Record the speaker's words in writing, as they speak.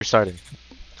We're starting.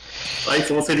 Alright,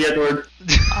 someone say the N word.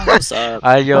 What's up?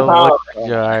 Alright, yo, what? Oh,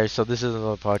 Yeah, alright. So this is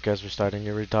another podcast we're starting.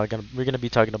 Here we're gonna be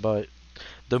talking about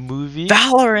the movie.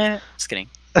 Valorant. Just kidding.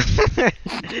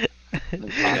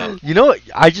 You know, what?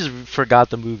 I just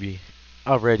forgot the movie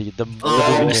already. The movie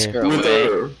name. Whisker with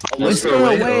away. a Whisker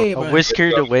away, A bro.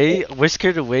 Whiskered Away.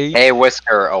 Whiskered Away. A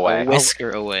whisker away. A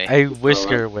whisker away. A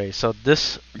Whisker Away. So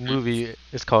this movie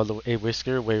is called A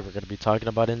Whisker Away. We're gonna be talking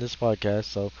about it in this podcast.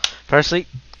 So, firstly,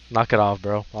 knock it off,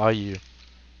 bro. All you.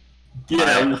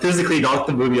 Yeah, physically knocked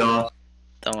the movie off.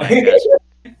 Oh my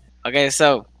gosh. Okay,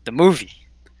 so the movie.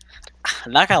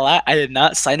 I'm not gonna lie, I did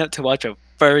not sign up to watch a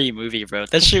furry movie, bro.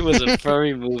 That shit was a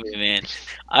furry movie, man.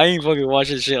 I ain't fucking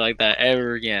watching shit like that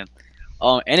ever again.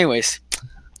 Anyways,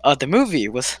 the movie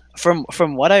was from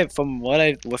what I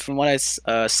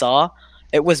saw,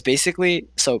 it was basically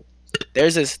so.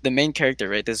 There's the main character,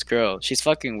 right? This girl, she's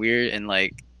fucking weird and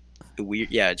like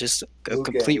weird, yeah, just a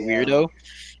complete weirdo,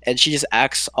 and she just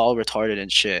acts all retarded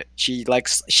and shit. She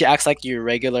acts like your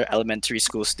regular elementary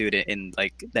school student in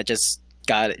like that just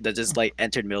like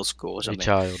entered middle school or A something.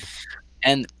 child.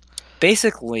 And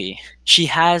basically, she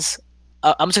has.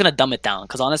 I'm just gonna dumb it down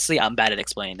because honestly, I'm bad at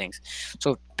explaining things.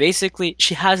 So basically,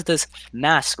 she has this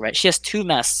mask, right? She has two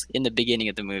masks in the beginning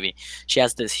of the movie. She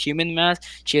has this human mask.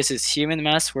 She has this human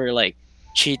mask where like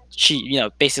she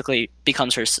basically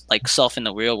becomes her like self in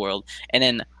the real world, and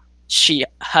then she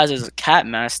has this cat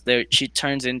mask that she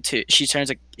turns into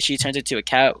a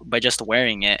cat by just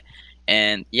wearing it,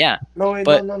 and yeah. No, wait,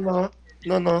 But no.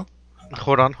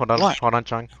 Hold on, What?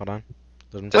 Chang, hold on.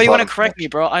 Let him Well, Just you let want to him correct me,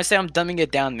 bro? I say I'm dumbing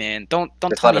it down, man. Don't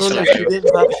Just tell let me him No, shit.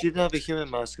 finish. she didn't have a human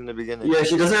mask in the beginning. Yeah,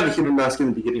 she doesn't have a human mask in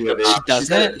the beginning of it. She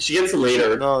doesn't? She gets it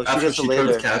later. No, she after gets it she later.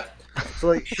 turns cat. So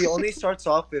like she only starts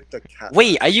off with the cat.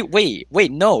 Wait,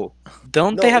 wait, no.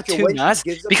 Don't No, they have okay, two when she masks?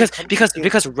 gives up Because the because company-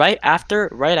 because right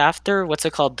after what's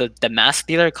it called? The mask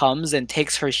dealer comes and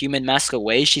takes her human mask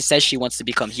away. She says she wants to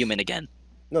become human again.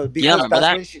 No, Yeah, because remember that's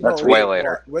that? when she. That's no, way wait,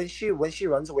 later. When she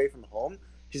runs away from home,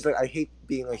 she's like, I hate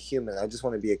being a human. I just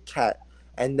want to be a cat.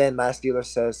 And then mask dealer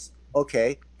says,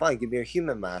 okay, fine, give me your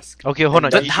human mask. Okay, hold on.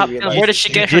 And then But she how? realizes- Where did she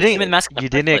You get her didn't. human mask? In the You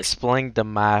first didn't place? explain the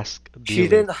mask She dealer.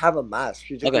 didn't have a mask.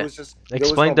 She just, Okay. it was just there was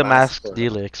Explain no the mask for her.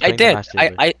 dealer. I Explain the did. mask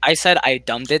dealer. I said I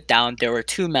dumbed it down. There were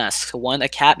two masks. One a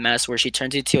cat mask where she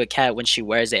turns into a cat when she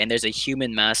wears it, and there's a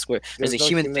human mask where there's a no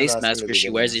human human face mask mask in the where she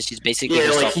beginning. wears it. She's basically Yeah,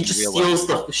 like herself he in the just real world.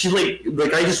 steals the. She the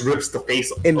guy just rips the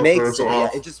face. It of makes hers it. Yeah,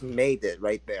 off. it just made it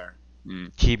right there.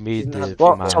 He made didn't have the to-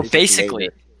 Well, mask. so It just made basically,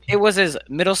 it. it was his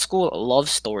middle school love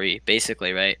story,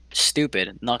 basically, right?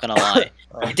 Stupid, not gonna lie.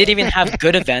 It didn't even have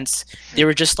good events. They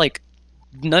were just like,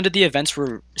 none of the events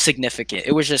were significant.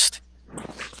 It was just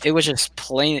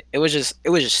plain. It was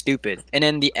just stupid. And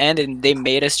in the end, and they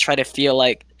made us try to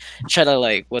like,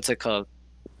 what's it called?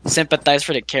 Sympathize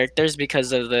for the characters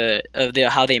because of the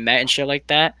how they met and shit like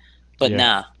that. But Yeah.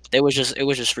 nah, it was just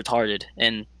retarded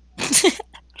and.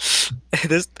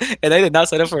 this and I did not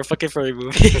sign up for a fucking furry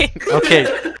movie.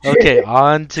 Okay,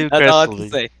 on to That's all I have to Presley.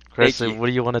 say. Presley, you. what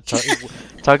do you want to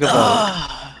talk about?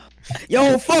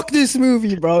 Yo, fuck this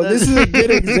movie, bro. This is a good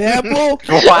example.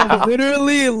 Wow.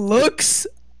 Literally, looks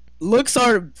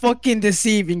are fucking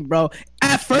deceiving, bro.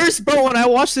 At first, bro, when I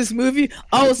watched this movie,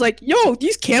 I was like, yo,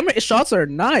 these camera shots are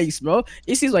nice, bro.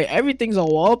 It seems like everything's on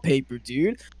wallpaper,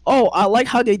 dude. Oh, I like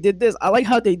how they did this. I like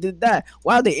how they did that.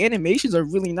 Wow, the animations are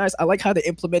really nice. I like how they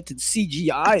implemented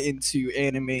CGI into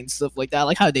anime and stuff like that. I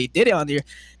like how they did it on here.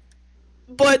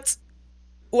 But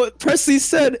what Presley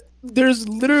said, there's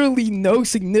literally no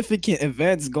significant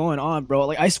events going on, bro.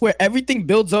 Like, I swear everything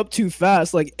builds up too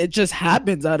fast. Like, it just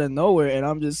happens out of nowhere. And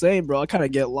I'm just saying, bro, I kind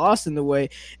of get lost in the way.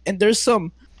 And there's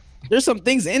some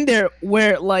things in there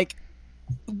where like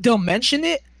they'll mention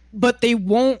it, but they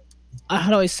won't. How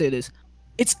do I say this?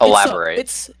 Elaborate.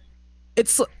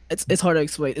 It's hard to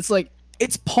explain. It's like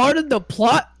it's part of the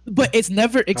plot, but it's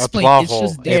never explained. plot It's hole.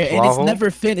 just A there, and plot it's hole? never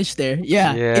finished there.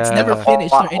 Yeah, it's never Yeah. finished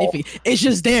Plot or hole. anything. It's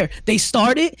just there. They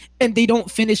start it and they don't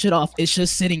finish it off. It's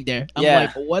just sitting there. I'm Yeah.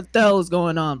 like, what the hell is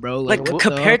going on, bro? Like what the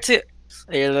compared to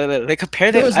like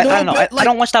compared to There's I no don't know. bet- I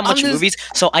don't watch that I'm much just- movies,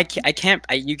 so you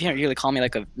can't really call me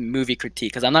like a movie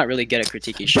critique because I'm not really good at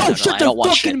critiquing shit. Bro, I don't know, shut I your don't watch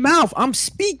fucking shit. mouth. I'm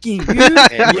speaking, dude.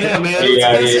 Yeah, man.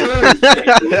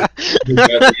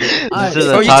 This is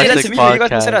Oh, a you say that toxic to me? You got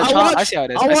to say that. podcast. I Chong? I watch- see how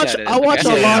it is. I I see watch- how it is. I watch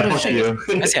Okay, a lot of okay. shit.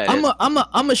 I see how it is.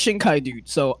 I'm a Shinkai dude.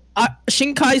 So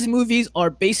Shinkai's movies are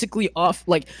basically off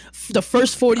like the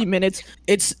first 40 minutes.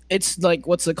 It's like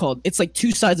what's it called? It's like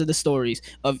two sides of the stories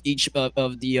of each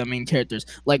of the main characters.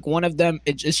 Like one of them,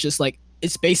 it's just like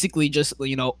it's basically just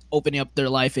opening up their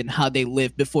life and how they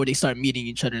live before they start meeting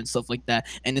each other and stuff like that.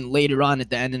 And then later on at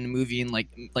the end of the movie and like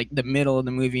the middle of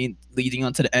the movie leading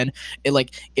on to the end, it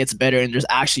like gets better and there's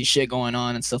actually shit going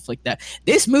on and stuff like that.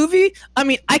 This movie, I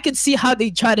mean, I could see how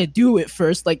they try to do it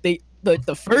first. Like the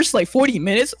first like 40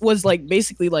 minutes was like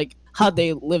basically like how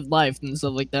they lived life and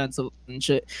stuff like that and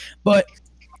shit. But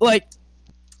like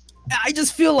I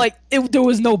just feel like there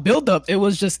was no build up. It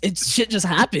was just shit just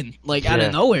happened like out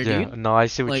of nowhere, dude. No, I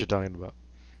see what Like- you're talking about.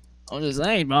 I'm just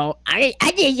saying, bro. I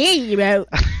didn't hear you, bro.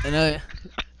 And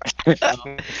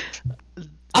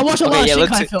I watch a lot Okay, of yeah, look,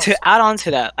 Shinkai films. to add on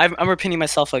to that, I'm repeating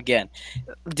myself again.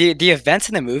 The events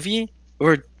in the movie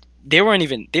weren't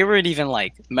even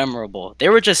like memorable. They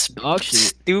were just Dog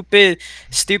shit.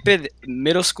 stupid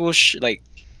middle school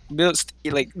middle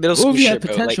school Movie had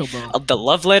shit, bro. Like potential, bro. the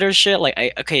love letter shit. Like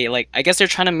I guess they're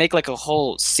trying to make like a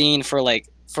whole scene for the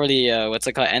what's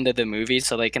it called, end of the movie,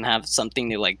 so they can have something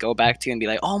to like go back to and be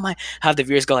like, oh my, have the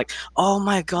viewers go like, oh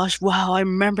my gosh, wow, I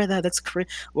remember that. That's crazy.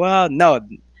 Wow, no,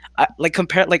 like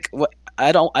compare like what.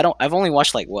 I've only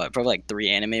watched like what, probably like 3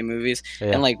 anime movies, Yeah.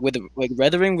 and like with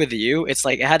Red Ring with You, it's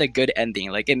like it had a good ending.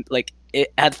 Like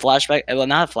it had flashback, well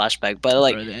not flashback, but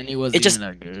like Bro, the ending wasn't it just-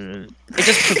 even that good. it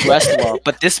just progressed well.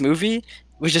 But this movie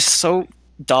was just so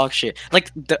dog shit.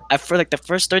 Like for like the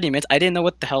first 30 minutes, I didn't know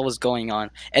what the hell was going on,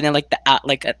 and then like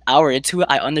like an hour into it,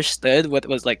 I understood what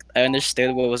was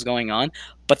going on.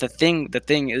 But the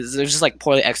thing is, it was just like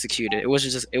poorly executed. It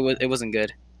wasn't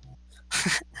good.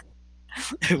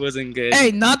 It wasn't good.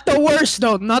 Hey, not the worst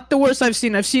though. Not the worst I've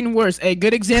seen. I've seen worse. A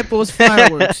good example is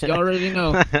Fireworks. You already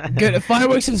know. Good.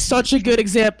 Fireworks is such a good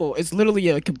example. It's literally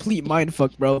a complete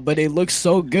mindfuck, bro. But it looks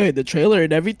so good. The trailer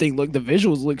and everything. Look, the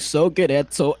visuals look so good. It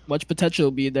had so much potential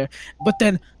to be there. But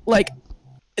then, like,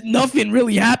 nothing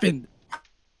really happened.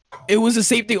 It was the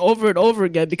same thing over and over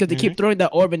again because they keep throwing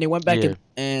that orb and they went back Yeah.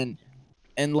 and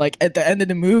like at the end of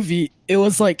the movie, it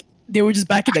was like they were just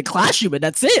back in the classroom and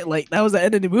that's it. Like that was the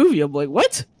end of the movie. I'm like,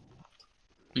 what?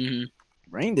 hmm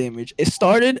Brain damage. It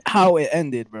started how it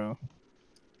ended, bro.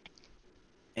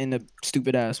 In a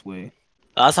stupid ass way.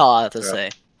 That's all I have to Yeah. say.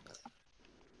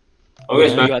 Okay, You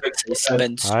Spencer. have to say,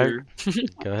 Spencer.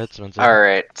 Go ahead, Spencer. All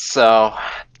right, so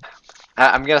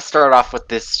I'm gonna start off with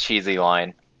this cheesy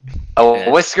line. A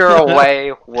Okay. Whisker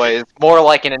Away was more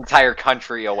like an entire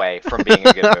country away from being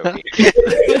a good movie.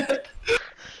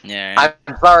 Yeah.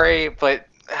 I'm sorry, but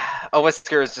a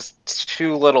whisker is just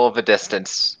too little of a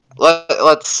distance.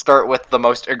 Let's start with the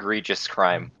most egregious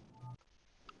crime.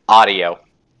 Audio.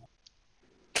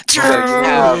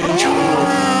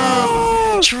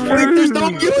 Like, there's no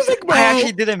music, bro. I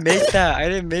actually didn't make that. I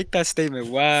didn't make that statement.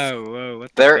 Wow. Whoa.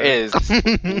 What the There fuck?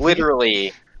 is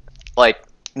literally like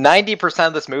 90%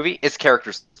 of this movie is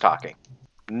characters talking.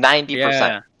 90%.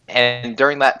 Yeah. And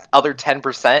during that other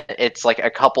 10%, it's like a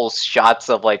couple shots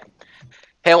of like,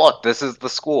 hey, look, this is the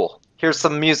school. Here's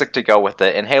some music to go with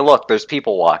it. And hey, look, there's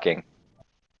people walking.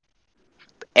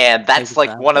 And that's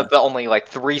like one of the only like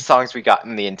 3 songs we got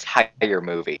in the entire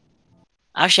movie.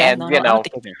 Actually, And, I you don't know,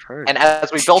 think I've even heard. And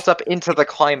as we built up into the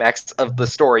climax of the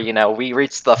story, you know, we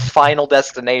reached the final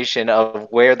destination of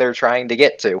where they're trying to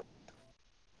get to.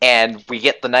 And we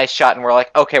get the nice shot and we're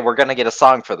like, okay, we're gonna get a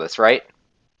song for this, right?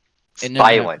 It never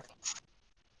happened. Silent.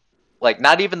 Like,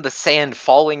 not even the sand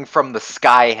falling from the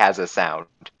sky has a sound.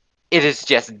 It is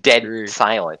just dead True.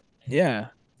 silent. Yeah.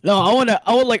 No, I wanna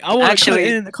cut Actually-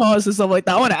 in the cause and stuff like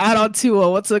that. I wanna add on to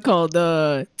what's it called,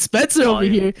 Spencer over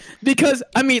Volume. here, because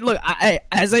I mean, look, I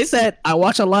as I said, I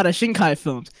watch a lot of Shinkai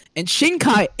films, and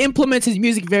Shinkai implements his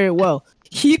music very well.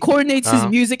 He coordinates his Uh-huh.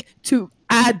 music to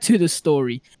add to the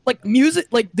story. Like music,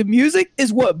 like the music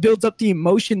is what builds up the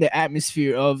emotion, the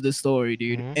atmosphere of the story,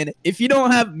 dude. Mhm. And if you don't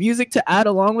have music to add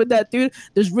along with that, dude,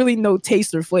 there's really no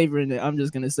taste or flavor in it. I'm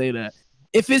just gonna say that.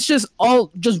 If it's just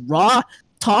all just raw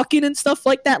talking and stuff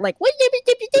like that, like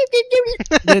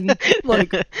then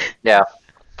like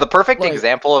The perfect Like,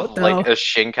 example what of the like hell? a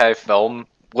Shinkai film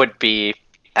would be,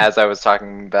 as I was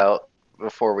talking about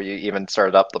before we even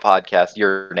started up the podcast,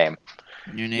 Your Name.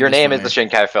 Your Name is the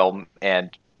Shinkai film, and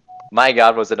my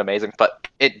god, was it amazing. But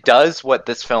it does what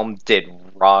this film did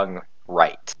wrong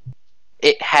right.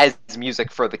 It has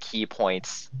music for the key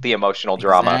points, the emotional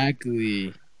drama.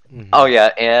 Exactly. Mhm. Oh yeah,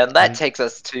 and that And- takes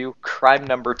us to crime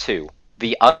number 2,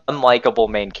 the unlikable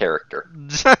main character.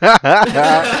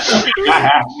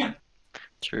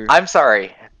 True. I'm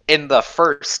sorry, in the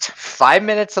first 5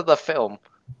 minutes of the film,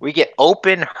 we get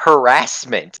open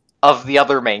harassment of the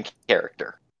other main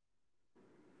character.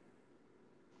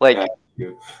 Like,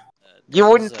 You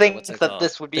wouldn't was, think what's it that called?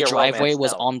 this would be The a driveway romance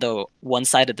was film. on the one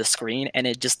side of the screen, and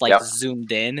it just like Yep.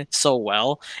 zoomed in so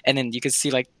well, and then you could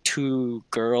see like two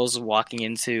girls walking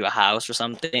into a house or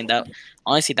something. That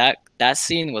honestly, that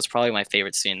scene was probably my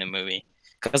favorite scene in the movie,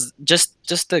 because just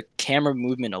the camera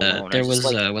movement alone. There I just,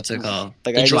 was like, what's it called?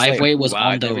 like, The I just, like, driveway was wow,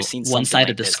 on I've never the seen one something side like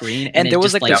of the this. screen, And there it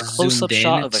was just like like a close-up zoomed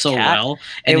shot in of a so cat, well, and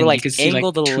and it then like you could see like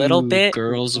angled a little two bit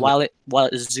girls. while it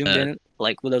zoomed in,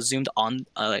 like when it zoomed on,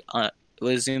 it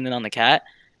was zoomed in on the cat,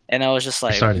 and I was just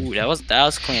like, Started. ooh, that was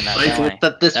clean. That I can't thought lie.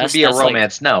 That this would That's- be a that's, like,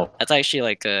 romance. No, That's actually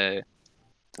like really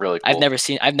cool.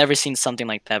 I've never seen something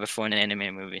like that before in an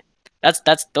anime movie. That's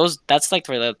like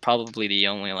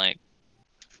probably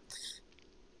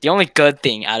the only good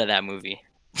thing out of that movie.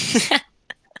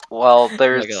 Well, not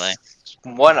there's gonna lie.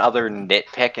 one other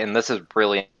nitpick, and this is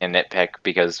really a nitpick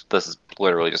because this is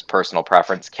literally just personal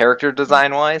preference. Character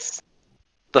design wise,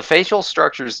 the facial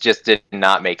structures just did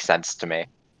not make sense to me.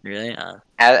 Really?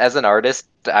 As an artist,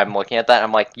 I'm looking at that, and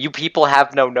I'm like, you people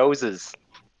have no noses.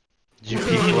 You Yeah,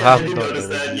 people I have did no notice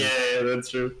that. noses. Yeah, that's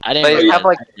true. I They didn't. just know have that.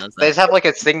 like I didn't know they that. just have like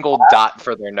a single dot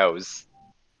for their nose.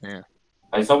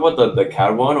 I saw what the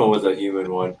cat one or was a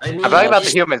human one? I mean, I'm talking about the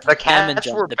just humans. The Paimon cats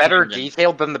jump- were the better Paimon jump.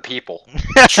 detailed than the people.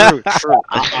 True.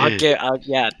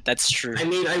 Yeah, that's true. I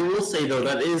mean, I will say though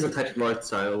that is a type of art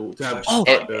style to have Oh,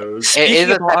 shot nose, It is Speaking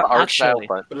a of type of art, art style, actually,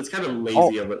 but but it's kind of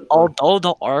lazy of it. although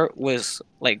the art was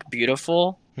like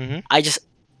beautiful, Mhm.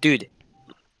 dude,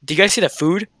 do you guys see the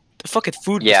food? The fucking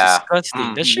food Yeah. was disgusting.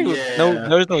 Mm. That shit was Yeah.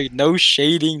 there was no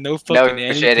shading, no fucking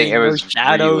anything, shading, it no was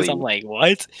shadows. really- I'm like,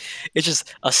 what? It's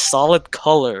just a solid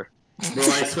color. Bro,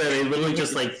 I swear they literally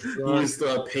just like used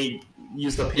the paint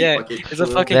Yeah, bucket. it's a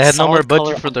for- fucking- They had no more solid color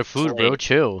budget for on their the food, bro. plate.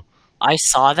 Chill. I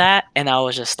saw that and I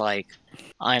was just like,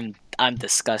 I'm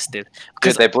disgusted. dude,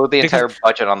 Because they blew the entire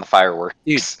budget on the fireworks.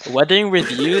 dude, Weathering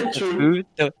with You, the True. food,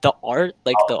 the art,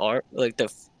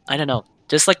 I don't know,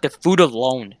 just like the food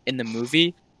alone in the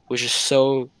movie was just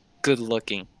so good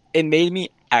looking. It made me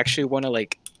actually want to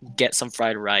like get some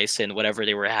fried rice and whatever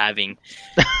they were having.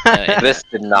 In This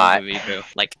did the not. movie, bro.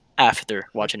 Like after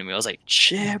watching the movie, I was like,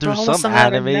 shit, bro. Dude, I want some of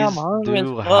that right now, I'm animes hungry as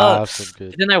do fuck." have some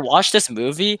good. Then I watched this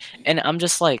movie and I'm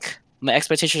just like, my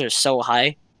expectations are so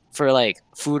high for like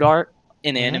food art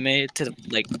in Mhm. anime to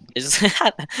like, it's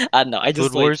I don't know. I just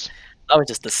Food like, Wars. I was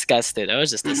just disgusted. I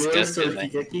was just It was disgusted. so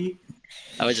Like, kicky.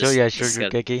 I was Sure, just yeah, disgusted. Sugar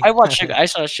Kiki. I watched Sugar. I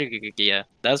saw Shigeki. Yeah,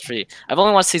 that was pretty. I've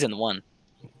only watched season 1.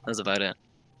 That's about it.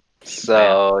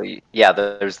 So yeah,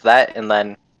 there's that, and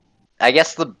then I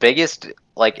guess the biggest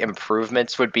like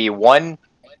improvements would be one,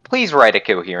 please write a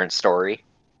coherent story,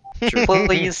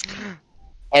 please,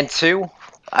 and two,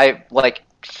 I like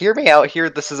hear me out here.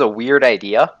 This is a weird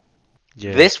idea.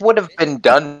 Yeah. This would have been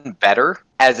done better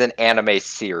as an anime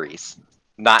series,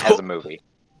 not as a movie.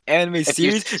 Anime you-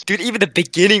 series, dude. Even the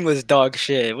beginning was dog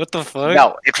shit. What the fuck?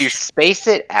 No, if you space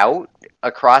it out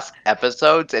across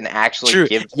episodes and actually True.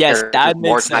 give Yes, characters that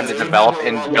more makes time sense. to develop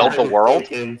and build the world,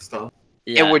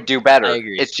 Yeah, it would do better. I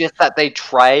agree. It's just that they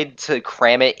tried to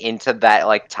cram it into that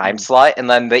like time slot, and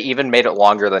then they even made it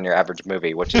longer than your average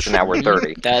movie, which is an hour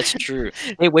 30. That's true.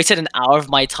 They wasted an hour of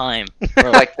my time.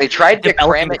 Bro. Like they tried to Developing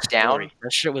cram the it down, story.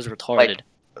 That shit was retarded.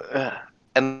 ugh.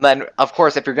 And then of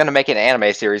course, if you're gonna make an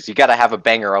anime series, you got to have a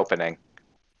banger opening,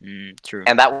 True.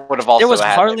 and that would have also There was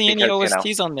had hardly it any because,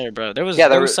 OSTs on there, bro. There was Yeah,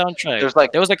 there no was- soundtrack. there's,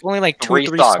 like, there was like only like 2 or 3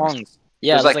 3 songs. songs.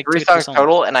 Yeah, there's it was like 2 or 3 songs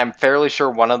total, and I'm fairly sure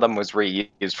one of them was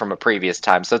reused from a previous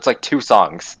time, so it's like 2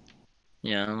 songs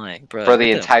Yeah, I'm like, bro. for the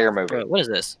what entire movie. Bro, what is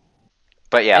this?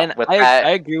 But yeah, And with I that,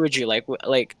 agree with you. Like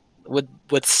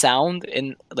with sound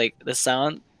in like the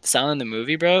sound in the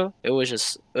movie, bro. It was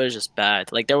just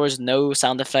bad. Like there was no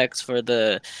sound effects for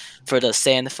the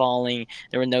sand falling.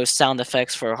 There were no sound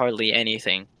effects for hardly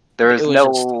anything. there's it was no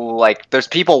just- like there's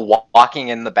people walking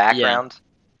in the background,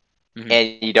 Mhm.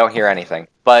 and you don't hear anything.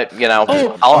 But you know,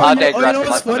 Oh, I'll you digress. know and what's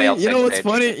let somebody funny? else You know take what's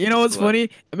stage. funny? You know what's What? funny?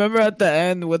 Remember at the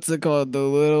end, what's it called?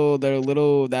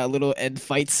 That little end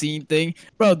fight scene thing,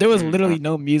 bro. There was Mhm. literally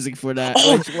no music for that,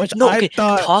 Oh, which no, I okay,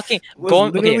 thought talking was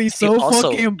going literally okay, so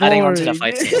also fucking adding on to the boring.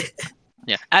 fight scene.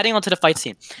 Yeah, adding on to the fight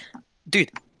scene.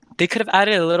 Dude, they could have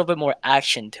added a little bit more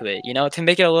action to it, you know, to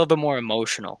make it a little bit more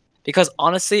emotional. Because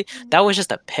honestly, that was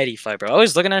just a petty fight, bro. I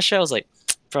was looking at that shit, I was like,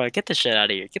 bro, get this shit out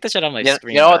of here. Get this shit out of my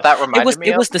screen. You know what bro. that reminded me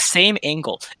It of? was the same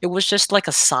angle. It was just like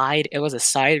a side. It was a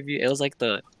side view. It was like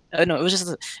the no. It was just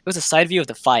it was a side view of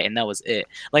the fight, and that was it.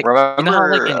 Like Remember, you know how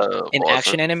like in what was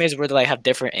action it? animes where they like have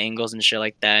different angles and shit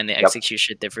like that, and they Yep. execute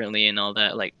shit differently and all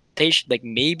that. Like they should like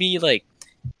maybe like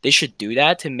they should do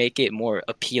that to make it more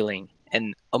appealing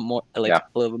and a more like Yeah.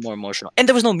 a little bit more emotional. And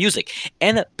there was no music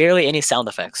and barely any sound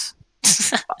effects.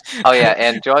 Oh yeah,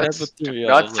 and That's Josh, what threw me you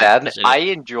know off, what's like, sad? that shit. I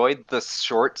enjoyed the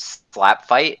short slap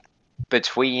fight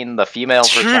between the female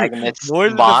True. protagonist's More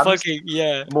than the moms fucking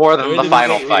more than more the than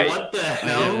final Wait, fight. what the Oh,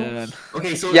 hell? yeah.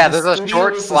 Okay, so Yeah, the there's a studio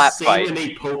short was slap the same fight. that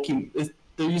made Pokemon.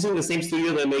 They're using the same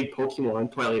studio that made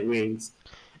Pokemon Twilight Wings,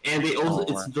 and they also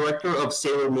it's the director of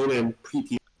Sailor Moon and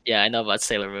Pretty. Yeah, I know about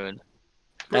Sailor Moon.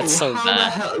 Bro, That's so how bad. the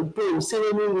hell, bro?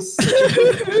 Sailor Moon was such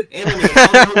a good anime. How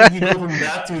the hell did you go from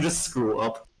that to this screw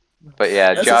up? But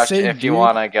yeah, That's the Josh, same if you dude.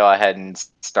 want to go ahead and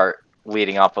start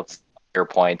leading off with your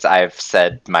points, I've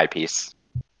said my piece.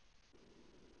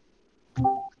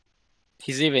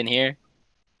 He's even here.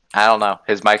 I don't know.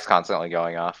 His mic's constantly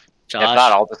going off. Josh. If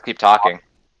not, I'll just keep talking.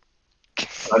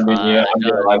 I mean, yeah, I'm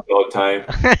gonna like the whole time.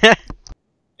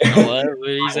 What? What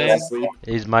are you saying?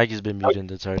 His mic has been muted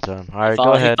this entire time. He Alright, fell-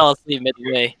 go He ahead. fell asleep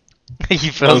midway. He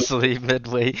fell asleep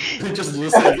midway. Just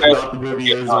listening about the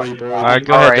movie is very boring. Alright,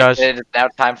 go ahead, Alright, Josh. it is now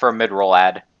time for a mid-roll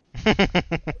ad.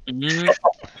 Mhm.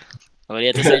 What do you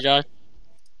have to say, Josh?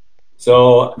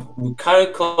 So, kind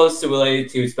of closely related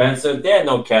to Spencer. They had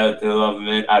no character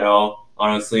development at all,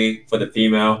 honestly, for the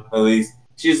female, at least.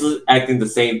 She's just acting the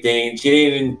same thing. She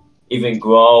didn't even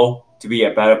grow to be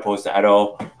a better person at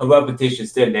all. Her reputation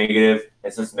is still negative.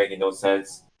 It's just making no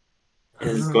sense.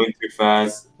 It's going too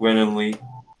fast, randomly.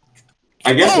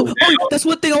 I guess. Oh, that's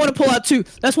one thing I want to pull out too.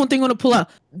 That's one thing I want to pull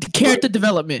out. The character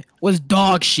development was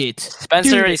dog shit. Spencer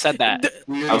Dude, already said that.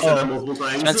 We already said that multiple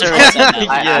times. Spencer already said that.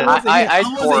 Yeah. I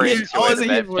wasn't tore here- into I it a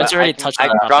wasn't here bit. for Spencer but already I can- touched I- on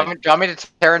the do you want topic. me- do you want me to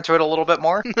tear into it a little bit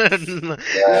more?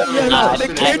 Yeah, Nah, the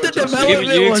I- character you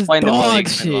development was explain it well, you dog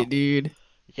explain it well. shit, dude.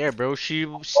 Yeah, bro. She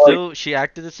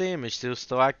acted the same, and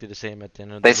still acted the same at the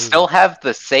end of the They movie. still have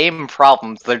the same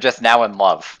problems. They're just now in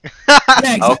love. Yeah,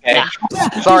 exactly. Okay. Yeah,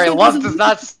 Sorry, there love wasn't- does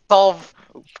not solve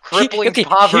crippling Okay,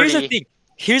 poverty.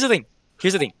 Here's the thing.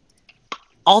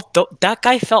 Although that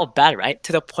guy felt bad, right?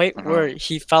 To the point Mhm. where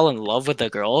he fell in love with the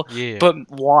girl. Yeah. But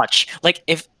watch, like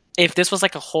if this was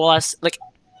like a whole ass like,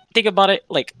 think about it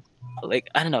like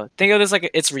I don't know. Think of this like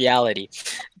it's reality,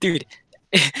 dude.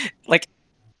 Like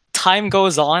time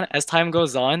goes on, as time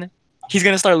goes on, he's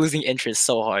gonna start losing interest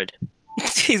so hard.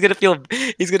 He's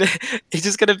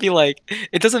just gonna be like,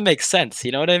 it doesn't make sense.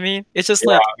 You know what I mean? It's just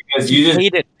Yeah, like because you just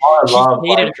hated. fall in He love,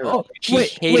 hated like, her. Oh, He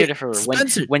wait, hated wait, her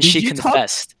Spencer, when did she you talk-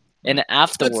 confessed, and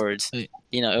afterwards, wait.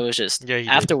 you know, it was just Yeah, he did.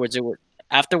 afterwards.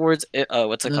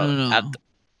 What's it No, called? no, no.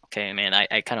 Okay, man,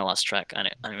 I kind of lost track on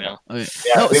it. I don't know. Okay.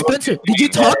 Yeah, No, we were- Spencer, did you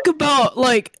talk about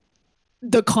like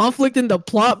the conflict in the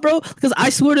plot, bro? Because I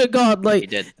swear to God, He like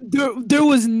did. there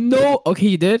was no. Okay,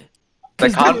 you did. The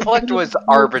 'Cause there conflict was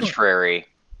arbitrary.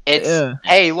 It's Yeah.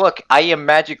 hey, look, I am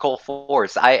magical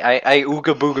force. I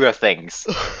ooga booga things.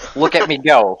 Look at me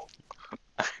go.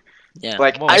 Yeah.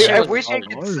 Like Well, I shit.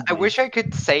 I wish I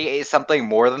could say something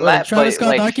more than Bro, that, Travis but Scott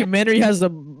like, documentary has a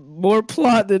more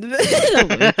plot than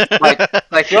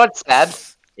like you know what's sad?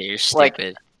 You're like-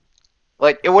 stupid.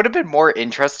 Like it would have been more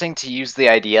interesting to use the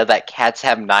idea that cats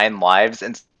have 9 lives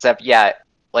instead. Yeah,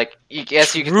 like you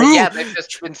guess you could True. say yeah, they've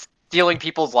just been stealing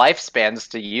people's lifespans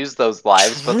to use those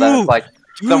lives, but then True. it's like,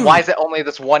 then why is it only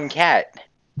this one cat?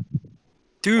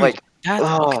 Dude, like, that's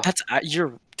okay, ugh. that's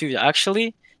you're dude.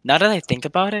 Actually, now that I think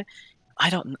about it, I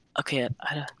don't. Okay,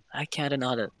 I can't know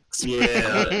how to. Yeah,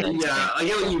 yeah, I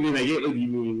get what you mean. I get what you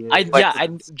mean. I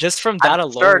just from that I'm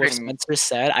alone, what starting- Spencer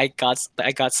said, I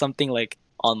got something like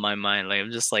on my mind. Like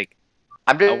I'm just like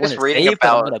I'm I want just to reading say,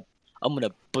 but about. I'm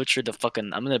gonna butcher the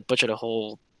fucking. I'm gonna butcher the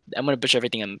whole. I'm gonna butcher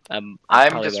everything. I'm I'm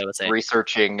probably just what I would say.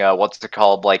 researching what's it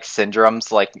called, like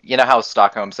syndromes. Like you know how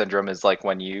Stockholm syndrome is like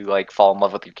when you like fall in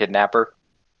love with your kidnapper.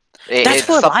 That's It's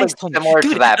what something Elias told me. similar to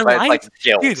Dude, that, but it's like Elias-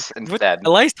 guilt Dude, instead.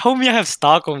 Elias told me I have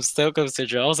Stockholm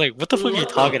syndrome. I was like, what the fuck are you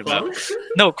talking about?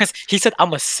 No, because he said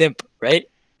I'm a simp, right?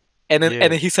 And then Yeah.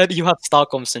 and then he said you have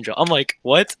Stockholm syndrome. I'm like,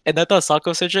 what? And I thought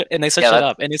Stockholm syndrome, and I said Yeah, shut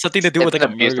that's- up. And it's something to do with it's like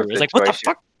a an abusive murder. It's like what the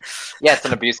situation. fuck? Yeah, it's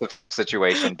an abusive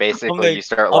situation. Basically, like, you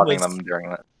start I'm loving a- them during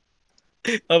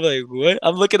that. I'm like, what?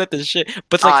 I'm looking at this shit,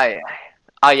 but like,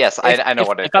 Yes, I know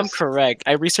what it is. if I'm correct,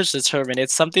 I researched the term, and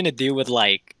it's something to do with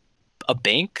like a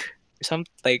bank or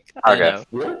something. Like I don't Okay.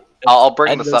 know. What? I'll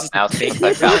bring I this know up this now is since a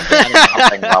I thing. found I don't know.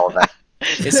 something relevant.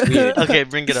 It's weird. Okay,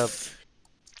 bring it up.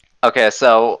 Okay,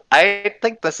 so I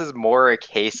think this is more a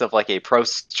case of like a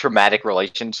post-traumatic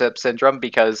relationship syndrome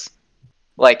because,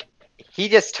 like, he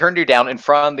just turned her down in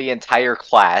front of the entire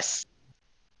class,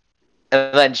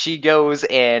 and then she goes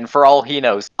and, for all he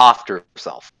knows, offed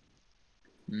herself.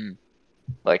 Mm.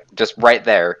 Like, just right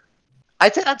there.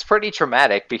 I'd say that's pretty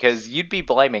traumatic because you'd be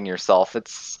blaming yourself.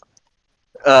 It's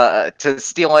to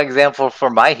steal an example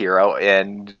from My Hero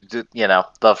and you know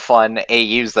the fun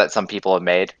AUs that some people have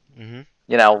made. Hmm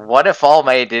what if All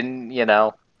Might didn't,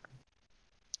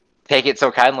 take it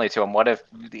so kindly to him? What if,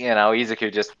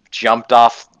 Izuku just jumped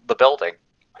off the building?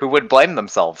 Who would blame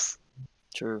themselves?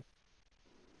 True.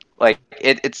 Like,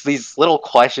 it's these little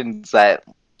questions that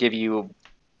give you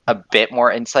a bit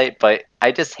more insight, but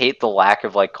I just hate the lack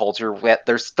of, like, culture.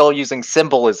 They're still using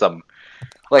symbolism.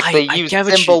 Like, they I use get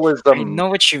symbolism. I know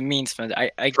what you mean, Spencer.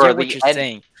 I for get what the you're end-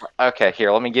 saying. Okay,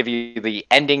 here, let me give you the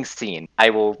ending scene. I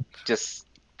will just...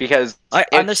 Because I it's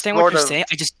understand what sort you're of- saying.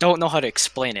 I just don't know how to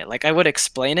explain it. Like, I would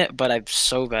explain it, but I'm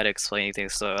so bad at explaining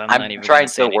things, so I'm not I'm even trying gonna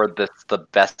say to it. word this the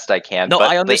best I can. No,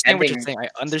 but I understand the what ending, you're saying.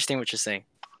 I understand what you're saying.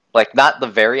 like, not the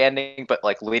very ending, but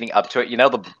like leading up to it.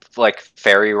 The like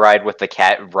ferry ride with the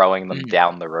cat rowing them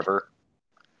down the river.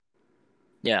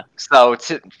 Yeah. So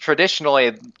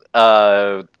traditionally,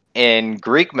 in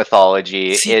Greek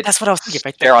mythology, See, it's that's what I was thinking,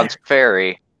 right there. Charon's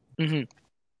ferry, Mhm.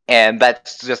 and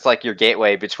that's just like your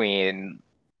gateway between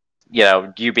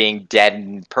you being dead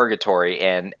in purgatory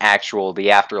and the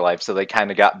afterlife. So they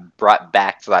kind of got brought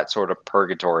back to that sort of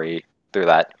purgatory through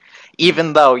that.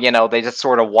 Even though, they just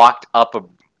sort of walked up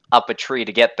a tree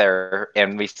to get there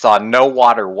and we saw no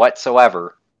water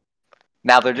whatsoever.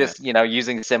 Now they're just,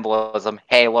 using symbolism.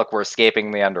 Hey, look, we're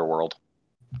escaping the underworld.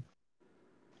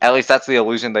 At least that's the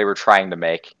illusion they were trying to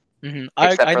make. Mhm.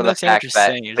 Except I for the understand what fact you're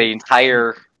that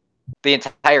saying. the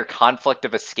entire conflict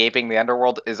of escaping the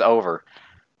underworld is over.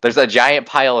 There's a giant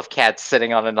pile of cats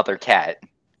sitting on another cat.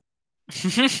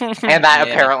 And that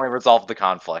apparently resolved the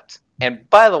conflict. And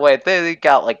by the way, they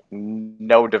got like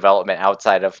no development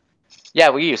outside of,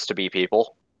 we used to be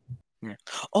people. Yeah.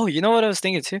 Oh, you know what I was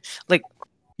thinking too? Like,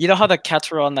 you know how the cats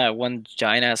were on that one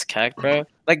giant ass cat, bro?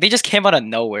 Like, they just came out of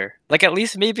nowhere. Like, at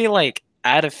least maybe like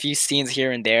add a few scenes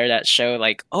here and there that show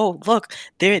like, oh look,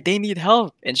 they need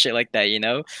help and shit like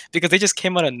that, Because they just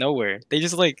came out of nowhere. They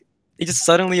just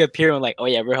suddenly appear and like, oh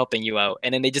yeah, we're helping you out,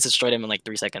 and then they just destroy them in like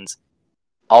 3 seconds.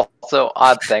 Also,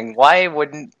 odd thing, why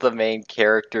wouldn't the main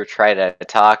character try to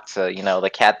talk to, the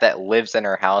cat that lives in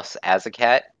her house as a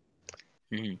cat?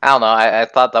 Mhm. I don't know, I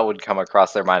thought that would come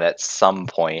across their mind at some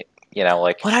point,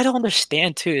 like... What I don't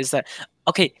understand too is that,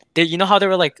 okay, you know how there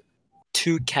were like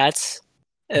 2 cats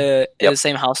in the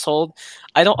same household?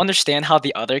 I don't understand how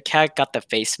the other cat got the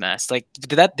face mask. Like,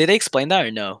 did they explain that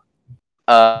or no?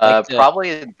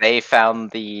 Probably they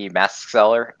found the mask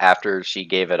seller after she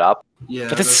gave it up. Yeah,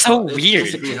 But that's so it's weird.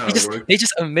 basically how They it just works. they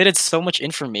just omitted so much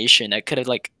information that could have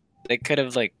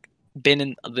been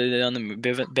on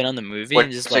the movie and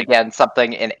Which, just like, again,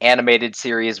 something an animated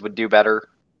series would do better.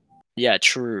 yeah,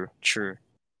 true.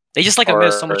 They just like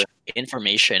omitted so much Or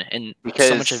information and so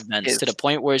because much events to his the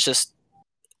point where it's just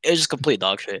complete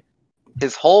dog shit.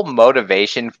 his whole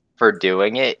motivation for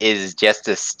doing it is just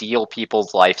to steal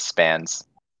people's lifespans.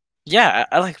 Yeah,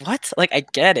 I like what? Like, I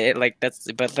get it. Like, but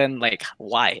then like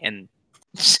why and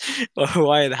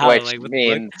why and how? Which Like, what the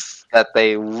fuck? means that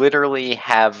they literally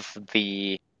have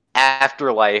the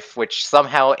afterlife, which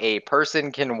somehow a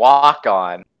person can walk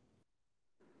on.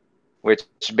 Which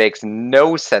makes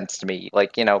no sense to me.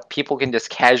 Like, people can just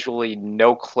casually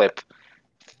no-clip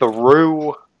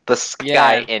through the sky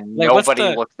Yeah, and like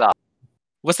nobody looks up.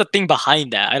 what's the thing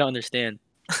behind that? I don't understand.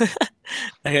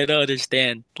 I don't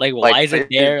understand. Like, Like, why is it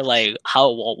there? Like, how?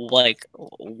 Like,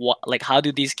 what? Like, how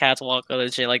do these cats walk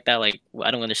and shit like that? Like, I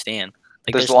don't understand.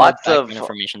 Like, There's there's no lots background of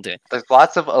information to it. there's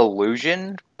lots of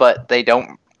illusion, but they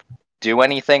don't do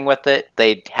anything with it.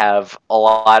 They have a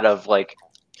lot of, like,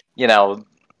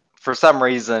 for some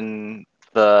reason,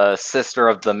 the sister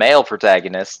of the male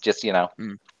protagonist just,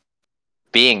 Mm.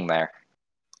 being there.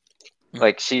 Mm.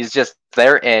 Like, she's just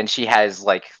there, and she has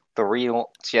like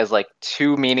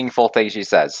 2 meaningful things she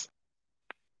says.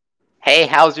 Hey,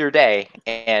 how's your day?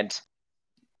 And,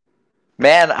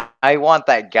 man, I want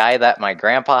that guy that my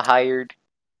grandpa hired.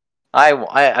 I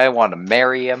want to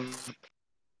marry him.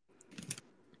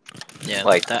 Yeah,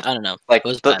 Like, that, I don't know. Like, It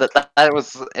was bad. that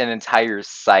was an entire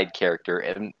side character,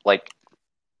 and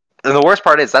the worst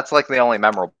part is that's like the only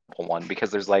memorable one,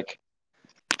 because there's like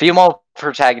female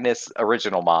protagonist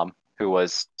original mom who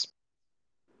was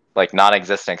like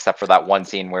non-existent except for that one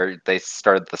scene where they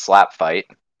started the slap fight.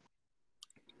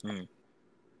 Hmm.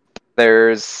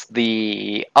 There's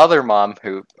the other mom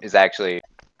who is actually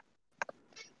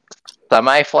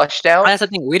semi-fleshed out. That's the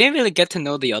thing. We didn't really get to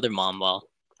know the other mom well.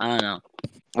 I don't know.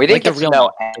 We Like didn't the get to real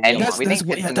know mom. The real any. mom. We didn't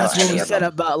get to know That's what any we of said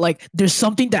them. about like there's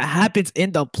something that happens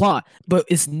in the plot, but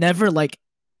it's never like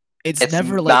it's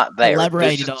never like not there.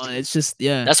 elaborated There's just- on. It's just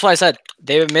That's why I said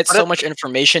they omit But so it- much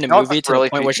information in you know what movie this to the really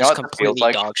point where it's you know just what this feels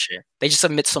completely like? dog shit. They just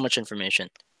omit so much information.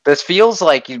 This feels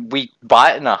like we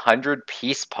bought an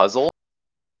 100-piece puzzle,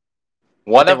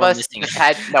 One they of were us missing. just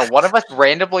had no. One of us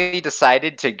randomly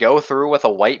decided to go through with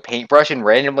a white paintbrush and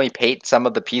randomly paint some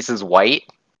of the pieces white,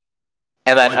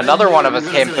 and then another one of us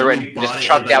came through and just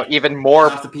chucked out even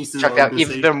more,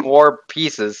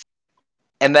 pieces.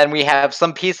 And then we have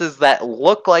some pieces that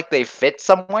look like they fit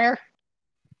somewhere.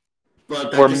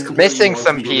 But We're missing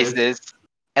some pieces,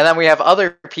 and then we have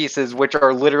other pieces which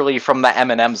are literally from the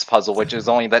M&M's puzzle, which is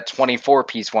only that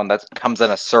 24-piece one that comes in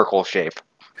a circle shape.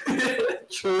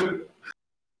 True.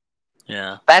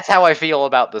 Yeah. That's how I feel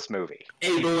about this movie.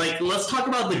 Hey, but like, let's talk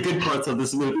about the good parts of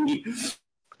this movie.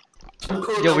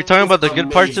 Yo, we're talking about the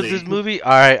good parts of this movie.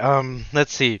 All right,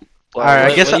 let's see. Well, All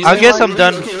right, what- what do you think? I'm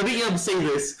done. Okay, let me say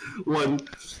this one.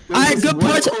 Alright, good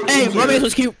parts. Hey, romance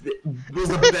was cute. Was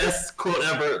the best quote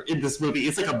ever in this movie.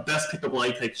 It's like a best pickup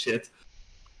line type shit.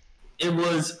 It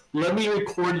was, let me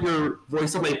record your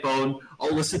voice on my phone.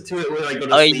 I'll listen to it when I go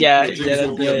to Oh, sleep. yeah, My dreams yeah,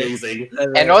 will be that's amazing.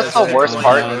 And what's the That's worst it.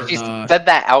 part? She said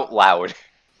that out loud.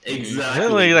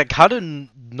 Exactly. Like, how did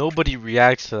nobody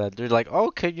react to that? They're like,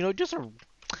 okay,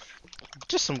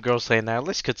 just some girls saying that.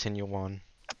 Let's continue on.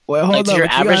 Wait, Like, hold to on. your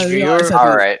but you average gotta viewer, realize that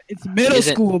Alright. it's middle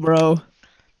Isn't- school, bro.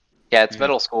 Yeah, it's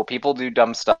middle school. People do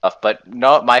dumb stuff. But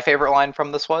no, my favorite line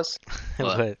from this was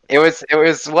What? But it was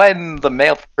when the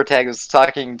male protagonist was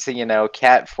talking to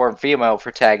cat form female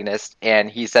protagonist,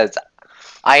 and he says,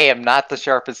 "I am not the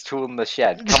sharpest tool in the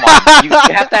shed." Come on, you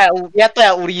have to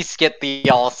at least get the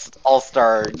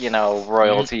all-star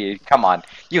royalty. Come on,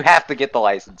 you have to get the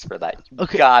license for that. You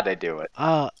Okay. gotta do it.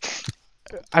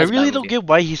 I That's really bad don't movie. get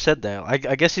why he said that. I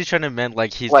guess he's trying to mean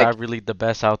like he's Like- not really the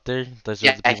best out there. There's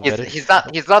Yeah, other people better. he's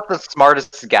not the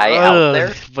smartest guy out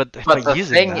there. But But the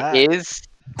using thing that, is,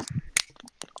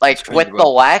 like, It's crazy, with bro. the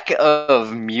lack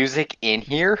of music in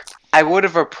here, I would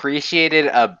have appreciated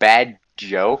a bad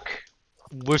joke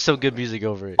with some good music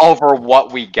over it. over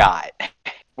what we got,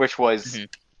 which was Mhm.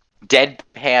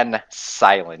 deadpan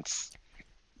silence.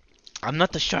 I'm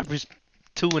not the sharpest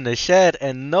tool in the shed,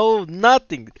 and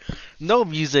nothing, no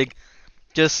music,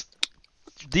 just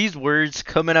these words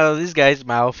coming out of this guy's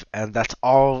mouth, and that's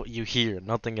all you hear,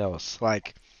 nothing else.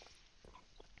 Like,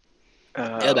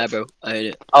 Yeah, that, bro. I hate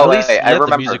it. Oh, at least wait, you I have the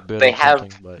remember. music bit They or have.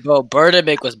 something, but Bro,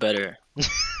 Birdemic was better.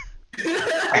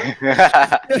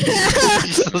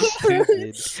 he's so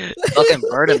stupid. Fucking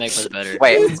Birdemic was better.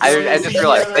 Wait, I just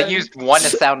realized they used one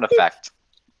sound effect.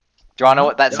 Do you want to know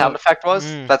what that sound effect was?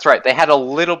 Mm. That's right. They had a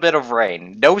little bit of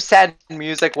rain. No sad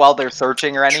music while they're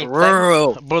searching or anything.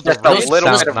 True. But the Just a rain little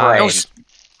sounds bit of nice. rain.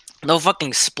 No, no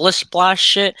fucking splish splash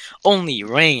shit. Only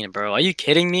rain, bro. Are you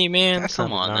kidding me, man? That Come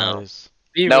sounded on now. nice.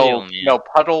 Be No, real, man. no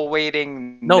puddle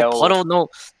waiting. No puddle,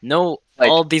 no, like-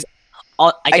 all these,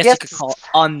 I I guess you guess- could call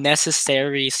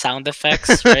unnecessary sound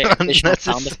effects, right? Additional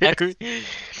sound effects. Unnecessary.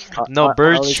 No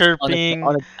birds chirping.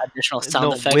 Additional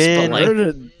sound no effects, wind. but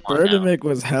like, Birdemic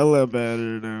was hella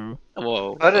better, though.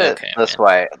 whoa. Put it okay, this man.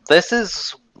 way.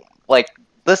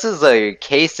 This is a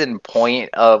case in point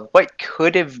of what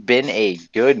could have been a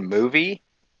good movie.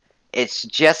 It's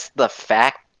just the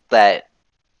fact that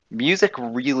music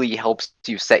really helps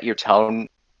you set your tone.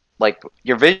 Like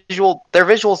their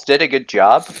visuals did a good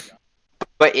job,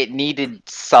 but it needed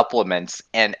supplements,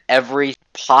 and every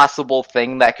possible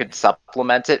thing that could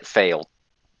supplement it failed.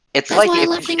 It's That's like why I if-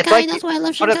 love it's Shinkai. like That's why I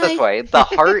love put it this Shinkai. way: the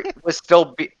heart was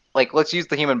still like, let's use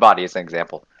the human body as an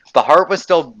example. The heart was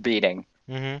still beating,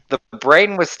 Mhm. the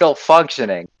brain was still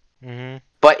functioning, Mhm.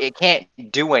 but it can't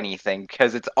do anything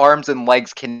because its arms and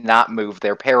legs cannot move.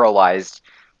 They're paralyzed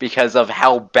because of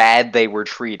how bad they were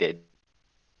treated.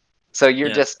 So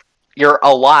Yeah. you're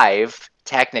alive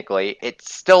technically. It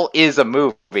still is a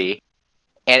movie,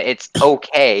 and it's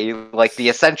okay. Like the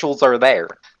essentials are there.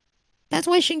 That's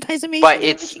why Shinkai's amazing. But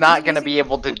it's not going to be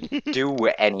able to do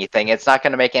anything. It's not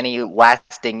going to make any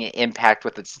lasting impact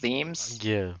with its themes.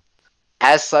 Yeah.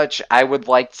 As such, I will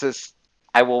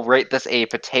rate this a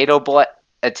potato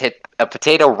a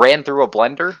potato ran through a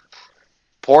blender,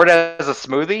 poured as a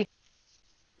smoothie,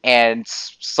 and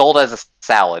sold as a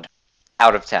salad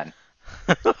out of 10.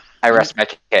 I rest my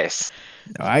case.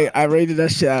 I rated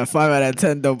that shit at 5 out of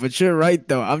 10 though, but you're right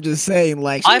though. I'm just saying,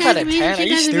 like, 5 out Shinkai's of amazing, 10? Are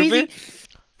you Shinkai's amazing.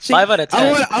 stupid? 5 out of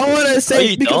 10. I want to Are say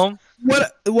you because dumb?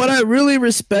 what I really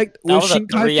respect That with was a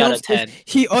Shinkai 3 out of films is 10.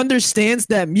 he understands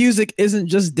that music isn't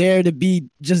just there to be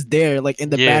just there, like in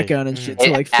the Yeah. background and shit, It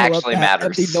to like fill up actually that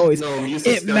matters. empty noise. No,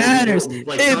 It matters.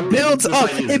 It builds up.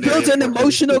 It builds an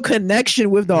emotional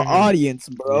connection with the Mhm. audience,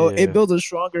 bro. Yeah. It builds a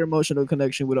stronger emotional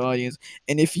connection with the audience.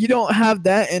 And if you don't have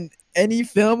that in any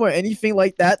film or anything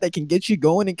like that that can get you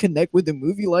going and connect with the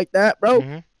movie like that, bro,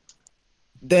 Mhm.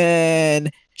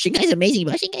 then Shinkai's amazing,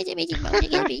 bro. Shinkai's amazing, bro.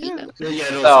 Shinkai's amazing, bro. Yeah,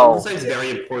 no, So- sound design is very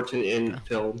important in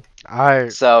film.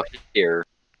 Alright. So here,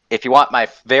 if you want my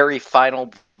very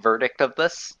final verdict of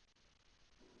this,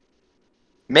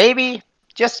 maybe,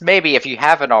 just maybe, if you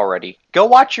haven't already, go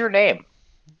watch Your Name.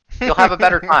 You'll have a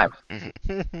better time.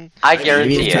 I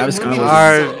guarantee Maybe it. Travis Scott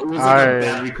was- It was like Alright. a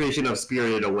bad recreation of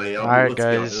Spirited Away. Alright, let's be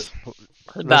guys.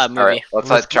 honest. Bad movie. Alright, let's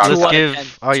let Chong Two Let's out of give. 10.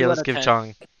 Oh yeah, 2 let's out of give 10.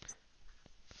 Chong.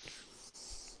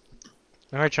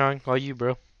 Alright, Chong. All you,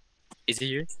 bro. Is he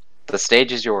here? The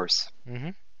stage is yours.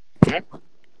 Mhm.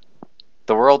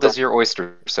 The world is your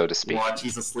oyster, so to speak. Watch,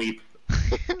 he's asleep.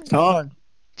 Chong.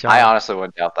 Chong. I honestly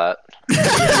wouldn't doubt that.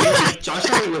 Josh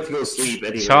already went to go sleep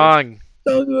anyway. Chong.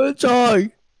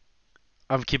 Chong.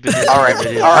 I'm keeping this. Alright, in the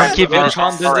video. alright, I'm keeping alright, this.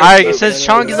 Chong Alright, since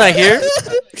Chong is not here,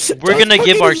 we're gonna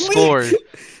give our score.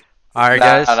 Alright,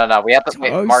 guys. No. We have to wait.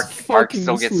 Chong's Mark fucking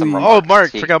still gets some asleep. remarks. Oh,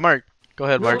 Mark. He- Forgot Mark. Go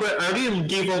ahead, No, Mark. but I already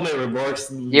gave all my remarks.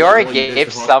 You already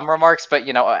gave some remarks, but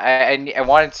you know, I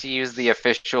wanted to use the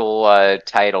official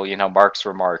title. You know, Mark's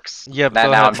remarks. Yeah, Now,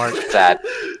 go now ahead, I'm Mark. sad.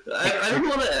 I don't know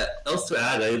what else to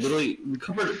add. We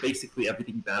covered basically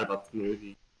everything bad about the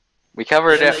movie. We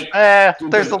covered Yeah, it.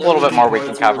 like, There's a little bit more we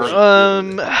can cover.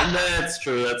 That's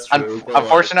true. That's true. but,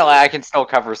 Unfortunately, I can still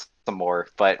cover some more,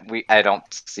 but I don't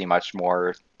see much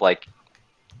more like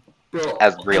bro,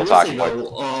 as real I will talking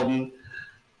say,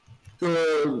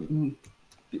 though,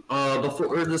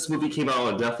 before this movie came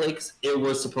out on Netflix, it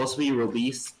was supposed to be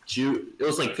released June. It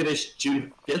was like finished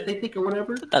June 5th, I think, or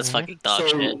whatever. That's Mhm. fucking dog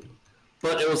shit.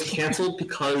 But it was canceled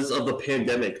because of the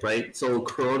pandemic, right? So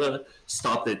Corona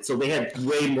stopped it. So they had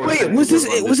way more. Wait, time was to this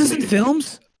work on was this to in make it-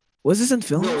 films? Was this in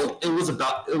films? No,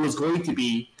 it was going to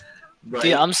be. Right?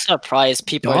 Dude, I'm surprised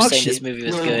people are Dog saying this shit. movie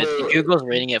was No, good. no. Google's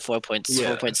rating it 4.7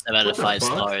 Yeah. 4.7 out What of the 5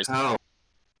 fuck? stars. How?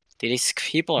 Dude, these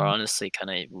people are honestly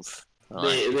kind of.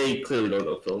 They clearly don't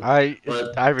know film.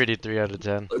 But- I rated 3 out of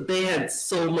 10. They had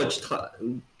so much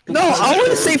time. No, I want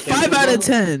to say 5 out of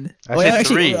 10. I said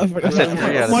 3. I forgot. I said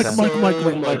 3 out of Mark, 10. Mark, Mark, so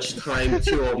Mark, Mark. much time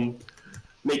to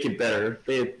make it better.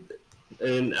 They had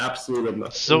an absolute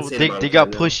amount. So insane they amount of got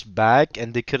time now. pushed back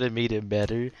and they could have made it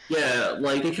better. Yeah,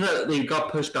 like they got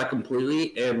pushed back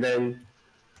completely, and then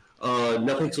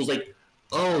Netflix was like,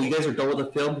 "Oh, you guys are done with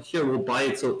the film? Here, we'll buy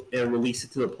it and release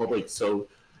it to the public, so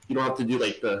you don't have to do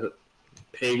like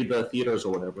pay the theaters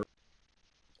or whatever."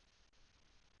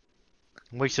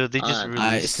 Wait, so they just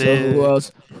Alright, released So it? who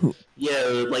else?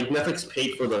 Yeah, like Netflix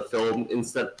paid for the film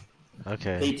instead,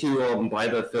 Okay, paid to buy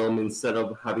the film instead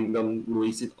of having them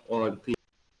release it on theater.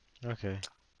 okay.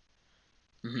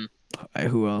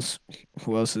 Who else?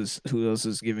 Who else is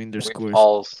giving their We've scores?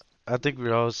 all I think we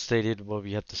all stated what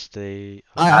we had to stay.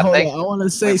 I Hold think on, I want to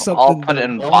say we've something. all put it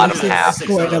in though. I bottom wanna say half. my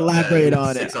score and elaborate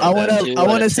on it. 6 out I of want 10. to. 2 I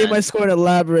want out to of say 10. my score and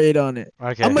elaborate on it.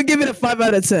 Okay. I'm gonna give it a 5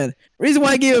 out of 10. Reason why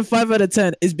I gave it 5 out of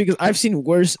 10 is because I've seen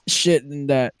worse shit than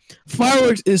that.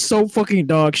 Fireworks is so fucking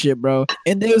dog shit, bro.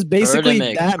 And there was basically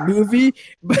Birdemic. that movie,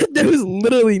 but there was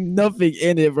literally nothing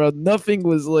in it, bro. Nothing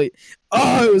was like,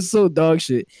 oh, it was so dog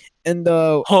shit. And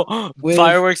with-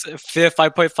 Fireworks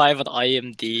 5.5 on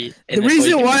IMD. the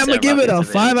reason why I'm gonna give it a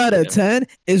 5 out of 10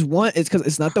 is one, it's because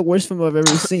it's not the worst film I've ever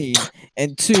seen,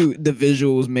 and two, the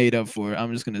visuals made up for it.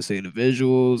 I'm just gonna say the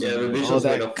visuals, Yeah, the and visuals all made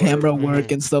that up for it. camera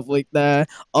work and stuff like that.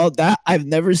 All that I've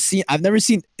never seen. I've never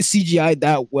seen CGI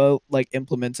that well like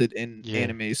implemented in Yeah.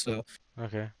 anime. So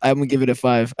Okay. I'm gonna give it a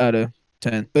 5 out of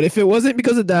 10. But if it wasn't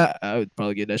because of that, I would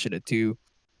probably give that shit a 2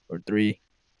 or 3.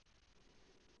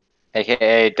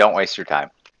 AKA, don't waste your time.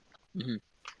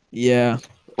 Yeah.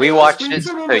 We watched Read it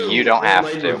some of so the you don't have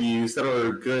online to. reviews that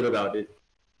are good about it.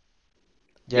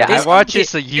 Yeah, Yeah, I watch it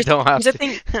so you don't have here's to. the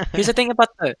thing. Here's the thing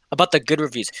about the good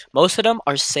reviews. Most of them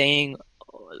are saying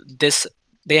this.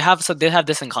 They have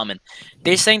this in common.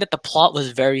 They're saying that the plot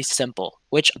was very simple,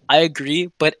 which I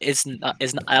agree, but it's not.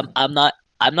 I'm not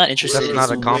interested. That's in not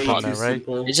a It's way compliment, too right?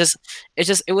 simple.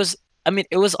 It was. I mean,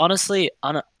 it was honestly.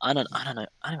 I don't know. I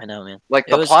don't even know, man. Like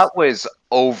It the was- plot was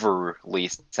overly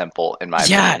simple in my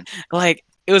Yeah. opinion. Like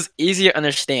it was easier to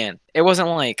understand. It wasn't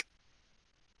like.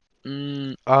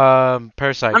 I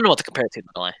Parasite. don't know what to compare it to. By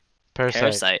the way, Parasite.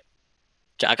 Parasite.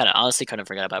 I kind of honestly couldn't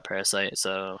forget about Parasite.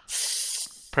 So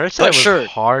Parasite But was sure,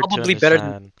 hard to probably better than-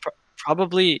 understand.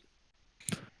 probably,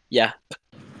 yeah.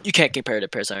 You can't compare it to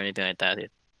Parasite or anything like that, dude.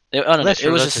 I don't know. That's It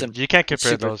true, was that's just true. simple. You can't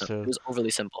compare Super those simple. two. It was overly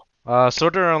simple.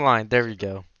 Sword Art Online. There we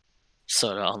go.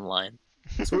 Sort of online.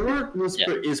 Sword was Yeah.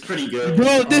 Is pretty good.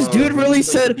 Bro, this dude really like the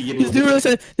said. beginning This of dude the- really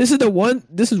said. This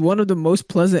is one of the most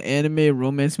pleasant anime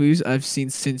romance movies I've seen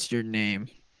since Your Name.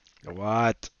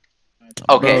 What?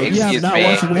 Okay, Bro, you have excuse not me.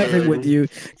 watched Weathering with you. You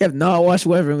have not watched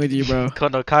Weathering with you, bro.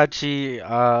 Konokachi.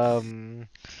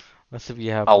 Let's see if we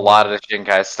have A lot of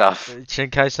Shinkai stuff.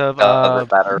 Shinkai stuff. Does it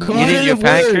better. Eating your Garden of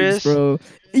pancreas? Worms, bro.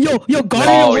 Yo,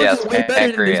 Garden Oh, of Worms yes, is way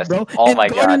better than this, pancreas. bro. Oh And my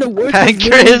Garden God. of Worms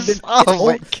Pancreas? Oh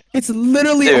my god. it's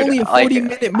literally Dude, only a like,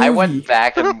 40-minute movie. I went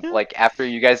back and like after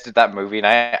you guys did that movie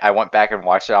night, I went back and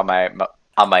watched it on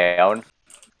my own.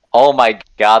 Oh my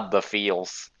god, the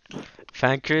feels.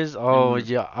 Pancreas? Oh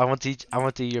yeah, I want to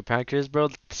eat your pancreas, bro.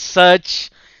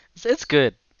 It's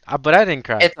good. But I didn't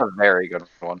cry. It's a very good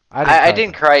one. I I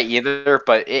didn't didn't cry either,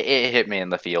 but it hit me in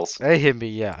the feels. It hit me,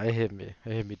 yeah. It hit me.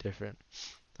 It hit me different.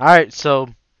 Alright, so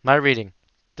my rating.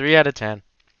 3 out of 10.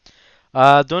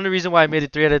 The only reason why I made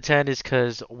it 3 out of 10 is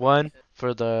because, one,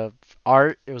 for the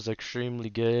art, it was extremely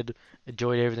good.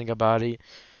 Enjoyed everything about it.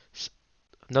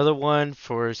 Another one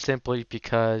for simply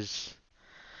because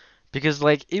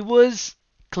like it was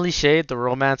cliche, the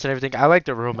romance and everything. I like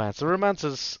the romance. The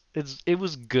romance it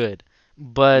was good.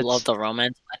 But Love the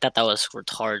romance. I thought that was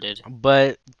retarded.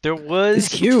 there It's was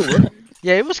cute.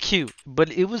 yeah, it was cute, but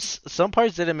it was some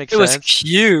parts didn't make It was sense.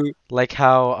 cute. Like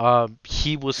how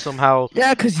he was somehow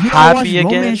Yeah, cause you don't Happy watch again?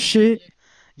 romance shit.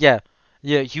 yeah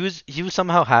he was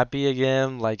somehow happy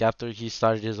again, like after he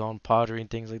started his own pottery and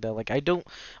things like that. Like I don't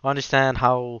understand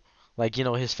how, like, you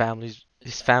know, his family's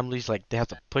like they have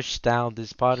to push down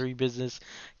this pottery business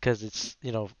because it's,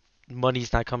 you know,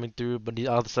 money's not coming through, but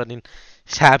all of a sudden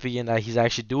he's happy and that he's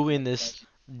actually doing this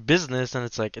business, and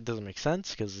it's like it doesn't make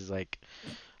sense because it's like,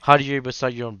 how do you able to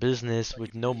start your own business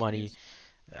with no money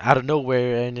out of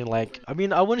nowhere? And then, like, I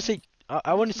mean, I wouldn't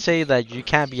say that you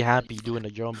can't be happy doing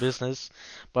your own business,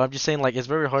 but I'm just saying, like, it's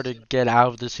very hard to get out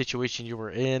of the situation you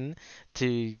were in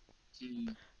to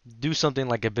do something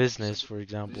like a business, for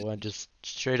example, and just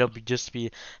straight up just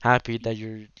be happy that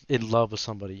you're in love with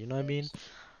somebody. You know what I mean?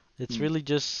 It's really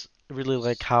just really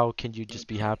like, how can you just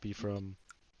be happy from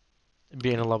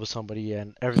being in love with somebody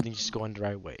and everything's just going the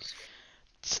right way?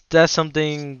 That's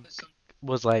something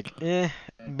was like,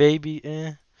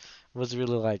 maybe, was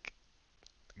really like,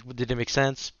 didn't make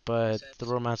sense, but the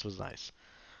romance was nice.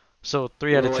 So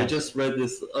 3 out of I 10. just read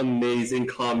this amazing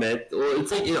comment. Well,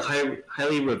 it's like a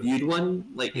highly reviewed one.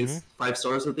 Like Mm-hmm. it's 5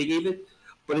 stars that they gave it,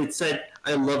 but it said,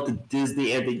 "I love the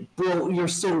Disney ending." Bro,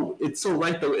 it's so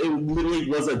right though. It literally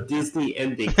was a Disney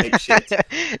ending type shit.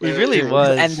 It really It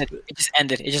was. It just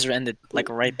ended like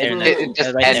right there. and It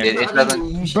just right ended. There. It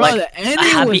doesn't. Bro, Like, the A ending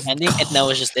happy was ending, and that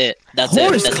was just it. That's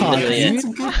Horse it. That's cock, literally dude. it. It's a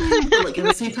good thing, but like at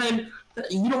the same time,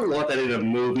 you don't want that in a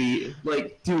movie.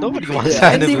 Like, dude, Nobody come wants on. the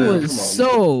that in a ending movie. was Come on.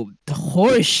 so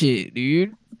horseshit,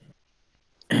 dude.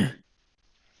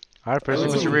 Alright, person,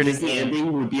 what's your A rating? Disney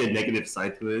ending would be a negative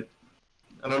side to it.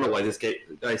 I don't know why this guy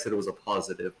said it was a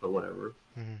positive, but whatever.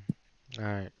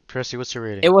 Alright, Percy, what's your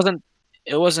rating? It wasn't.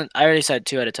 It wasn't. I already said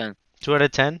 2 out of 10 2 out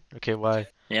of 10? Okay, why?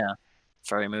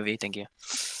 for a movie. Thank you.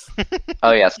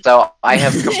 Oh yeah. So I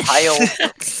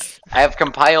have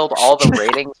compiled all the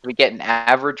ratings. We get an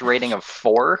average rating of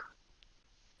 4,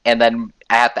 and then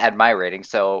I have to add my rating.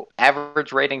 So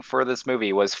average rating for this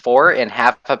movie was 4 and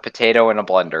half a potato in a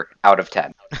blender out of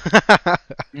 10.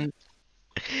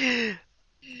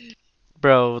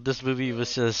 Bro, this movie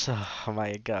was just, oh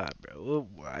my god, bro. Oh,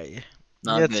 why?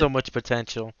 Not You had good. so much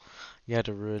potential. You had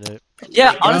to ruin it.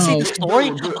 Yeah, Like, honestly, no. the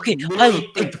story. Bro, Okay, literally,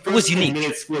 it the was first 10 unique.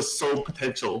 minutes was so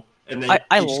potential, and then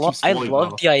I it just keeps I falling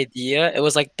love off. the idea. It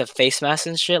was like the face mask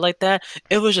and shit like that.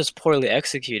 It was just poorly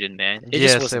executed, man. It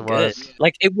Yes, just wasn't it good. was.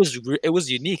 Like it was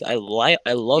unique. I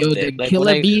loved Yo, the it. Like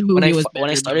Killer Bee movie was when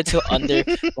I better, started to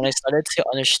when I started to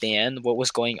understand what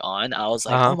was going on, I was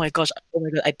like, Uh-huh. oh my god,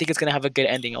 I think it's gonna have a good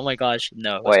ending. Oh my gosh,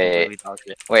 no, it was Wait. completely dog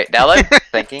shit. Wait, now that I'm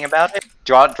thinking about it,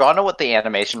 do you know what the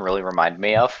animation really reminded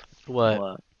me of? What?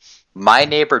 What? My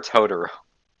Neighbor Totoro.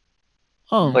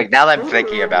 Oh, Like now that I'm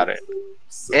thinking about it,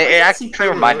 it actually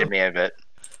reminded me of it.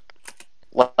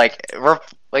 Like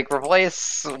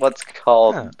replace what's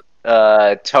called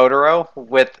Totoro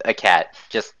with a cat,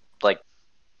 just like,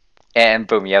 and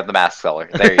boom, you have the mask seller.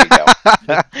 There you go.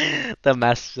 The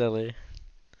mask seller.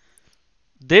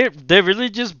 They really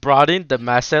just brought in the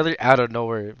mask seller out of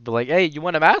nowhere. But like, hey, you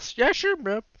want a mask? Yeah, sure,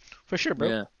 bro. For sure, bro.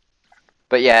 Yeah.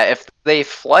 But yeah, if they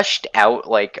flushed out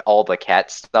like all the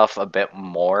cat stuff a bit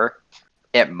more,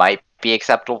 it might be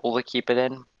acceptable to keep it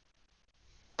in.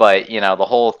 But you know, the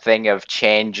whole thing of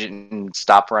change and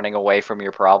stop running away from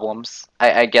your problems,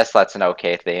 I guess that's an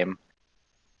okay theme.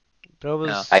 That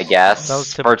was I that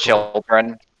was guess typical. for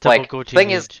children. Like typical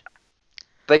thing is,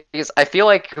 I feel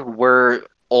like we're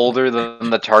older than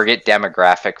the target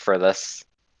demographic for this.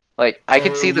 Like I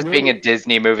could see this being a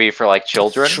Disney movie for like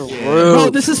children. True. bro,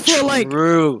 this is for like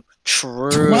True.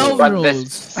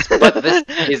 12-year-olds. But this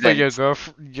For isn't.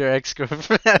 your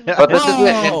ex-girlfriend. But this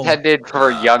isn't Bro. intended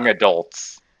for young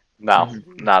adults. No,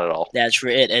 not at all. That's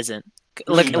true. It isn't.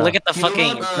 Look at the You know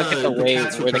fucking about, look at the way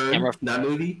Cats where the Return, camera that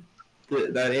movie,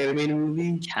 that animated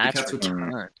movie, The Cats Return.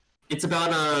 Return. It's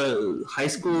about a high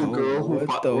school Oh, girl who what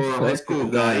fought, the or a high fuck school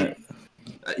is guy. that?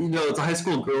 It's a high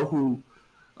school girl who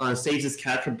saves his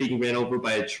cat from being ran over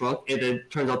by a truck, and then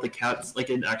turns out the cat's like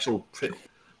an actual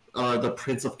the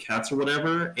Prince of Cats or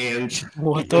whatever, and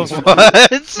What the fuck?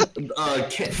 What?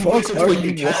 Fuck are like the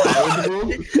you Cat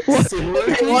Island world,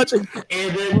 similarly, watching?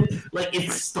 and then like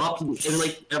it stopped, and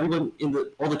like everyone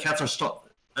all the cats are stopped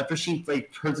after she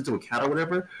like turns into a cat or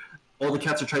whatever. All the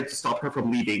cats are trying to stop her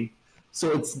from leaving.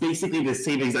 So it's basically the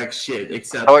same exact shit,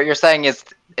 except What you're saying is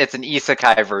it's an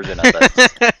isekai version of this.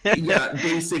 yeah,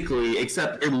 basically,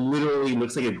 except it literally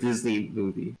looks like a Disney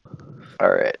movie.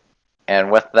 Alright.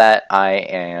 And with that, I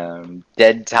am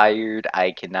dead tired.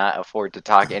 I cannot afford to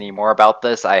talk any more about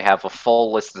this. I have a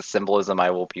full list of symbolism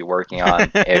I will be working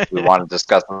on if we want to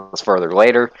discuss this further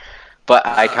later. But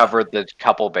I covered the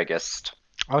couple biggest.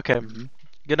 Okay.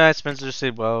 Good night, Spencer.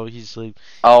 Sleep well. He's sleep.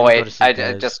 Oh Gonna go to wait, sleep,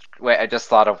 guys. I just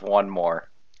thought of one more.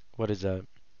 What is that?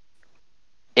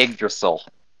 Yggdrasil.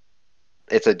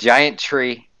 It's a giant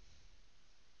tree.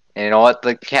 And you know what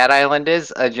the Cat Island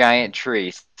is? A giant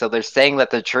tree. So they're saying that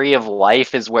the tree of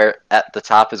life is where, at the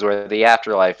top is where the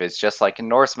afterlife is, just like in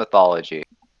Norse mythology.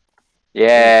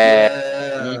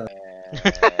 Yeah.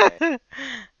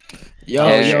 Yo,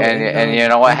 And you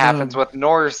know what happens with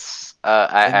Norse?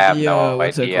 I have no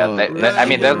what's it idea. called? I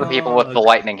mean, they're the people with the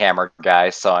lightning hammer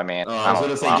guys, so I mean, I was I gonna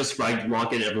don't say know. just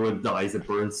Ragnarok and everyone dies and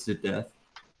burns to death.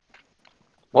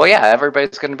 Well, yeah,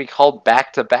 everybody's going to be called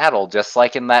back to battle, just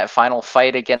like in that final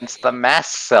fight against the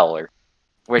Mask Seller,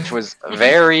 which was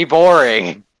very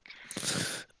boring.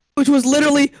 Which was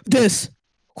literally this.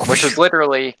 Which was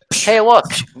literally, hey, look,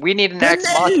 we need an Ex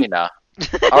Machina.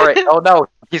 All right, oh no,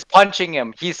 he's punching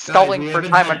him. He's stalling for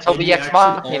time until the Ex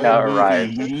Machina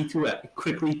arrives. We need to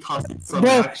quickly toss some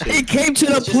Bro, action. it came to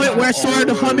the Just point have where I all started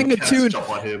the humming a cats tune. jump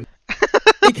on him.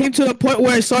 It came to the point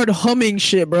where I started humming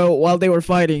shit, bro, while they were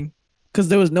fighting. Because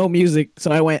there was no music,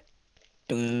 so I went.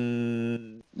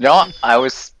 No, I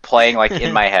was playing like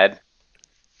in my head.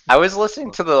 I was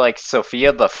listening to the like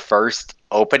Sophia the First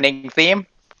opening theme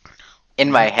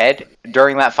in my head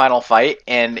during that final fight,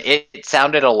 and it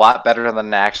sounded a lot better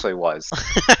than it actually was.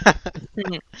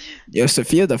 Yo,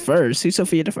 Sophia the First. Who's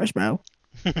Sophia the First, bro?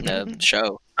 The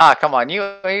show. Ah, come on, you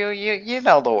know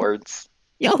the words.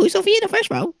 Yo, who's Sophia the First,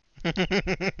 bro? All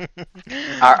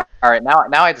right,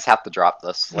 now I just have to drop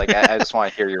this. Like, I just want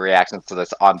to hear your reactions to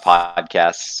this on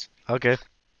podcasts. Okay.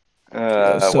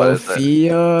 What is it?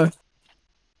 Sophia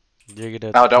You're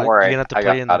gonna. No, don't worry. You're gonna have to I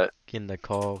play got it in the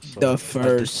call. So the I have to-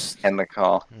 First. in the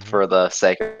call Mhm. for the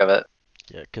sake of it.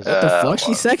 Yeah, cause. What the fuck? well.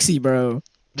 She's sexy, bro.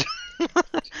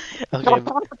 Okay.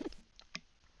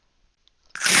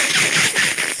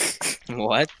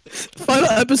 What? Final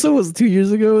episode was 2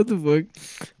 years ago. What the fuck?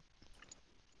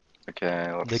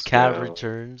 Okay, let's The cat go.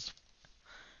 returns.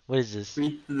 What is this?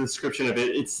 Read the description of it.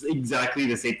 It's exactly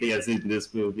the same thing as in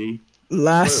this movie.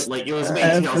 Last Like it was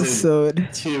made in episode.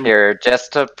 2002. Here,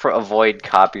 just to avoid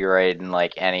copyright and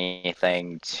like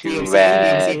anything too DMCA,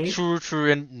 bad. DMCA. True,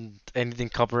 and anything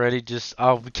copyrighted. Just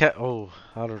we can't. Oh,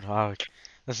 I don't know. How,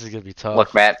 this is gonna be tough.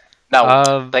 Look, Matt. No,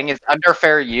 Um, thing is, under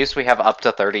fair use, we have up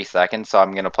to 30 seconds, so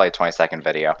I'm gonna play a 20-second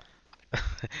video.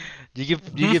 you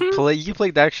can play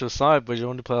the actual song, but you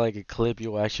only play like a clip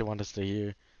you actually want us to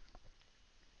hear.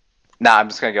 Nah, I'm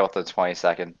just gonna go with the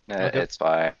 20-second. Okay. It's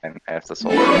fine. I have to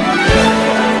solve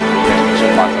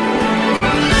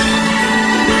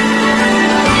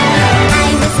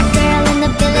I was a girl in the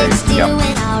village There you go.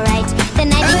 doing alright. The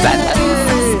night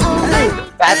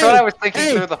was That's what I was thinking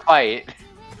Hey. through the fight.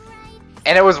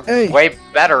 And it was Hey. way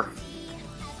better.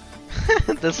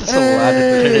 This is so loud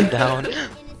to turn it down.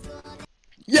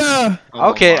 Yeah.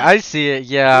 Okay, I see it.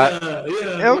 Yeah.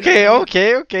 Yeah.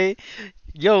 Okay.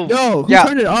 Yo, Yo, who yeah.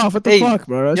 turned it off? What the Hey, fuck,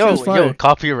 bro? That shit yo, was fire.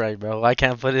 copyright, bro. I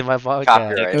can't put it in my podcast.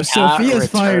 Copyright. Yo, Cat Sophia's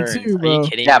fire returns. too, Are bro. you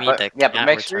kidding Yeah, me? but The but cat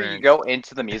make sure you returns. go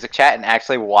into the music chat and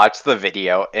actually watch the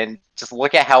video and just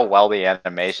look at how well the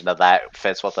animation of that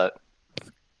fits with it.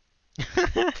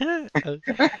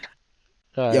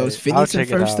 Yo, Alright, is I'll Phineas and check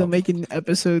it Ferb still out. making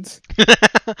episodes?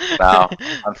 No,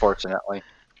 unfortunately.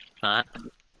 Not.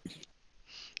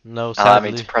 No, Allow me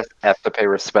sadly. to press F to pay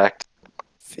respect.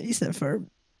 Phineas and Ferb.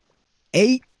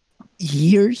 8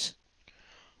 years?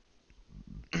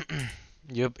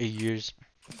 Yep, 8 years.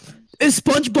 Is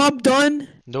SpongeBob done?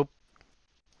 Nope.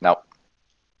 Nope.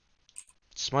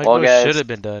 SpongeBob guys. should have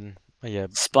been done. Oh, yeah.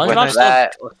 SpongeBob's still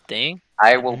that- a thing.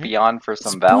 I will Mhm. be on for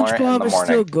some Valorant in SpongeBob the is still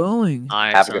morning. going.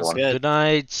 Alright, Have a good sounds one. good. Good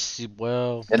night.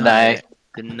 Well, Good night.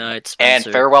 Good night, And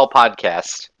Spencer. farewell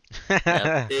podcast.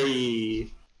 Hey.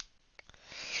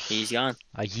 He's gone.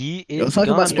 He Yo, is talk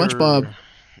about gone. SpongeBob.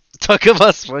 Talk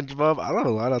about SpongeBob. I don't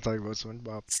know why not talk about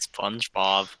SpongeBob.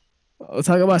 SpongeBob. We'll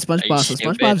talk about Are you SpongeBob. So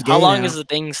stupid? SpongeBob's gay How long now. is the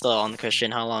thing still on,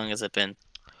 Christian? How long has it been?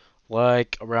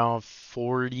 Like around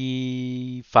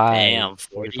 45. Damn,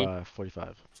 40? 45.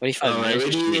 45. 45 Alright, we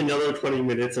minutes. need another 20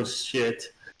 minutes of shit.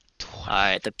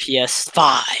 Alright, the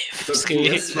PS5. The Screw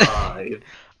it. PS5.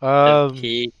 The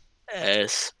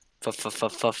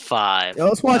PS5. Yo,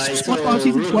 let's watch Alright, SpongeBob so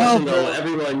season real 12, question though, bro.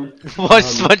 everyone. Watch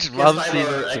SpongeBob PS5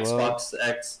 season or 12. Xbox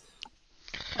X?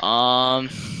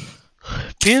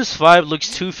 PS5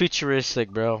 looks too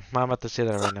futuristic, bro. I'm about to say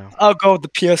that right now. I'll go with the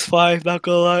PS5. Not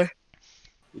gonna lie.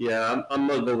 Yeah, I'm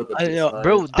gonna go with the I know, PS5.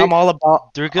 Bro, I'm all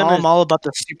about. they're gonna. I'm all about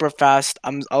the super fast.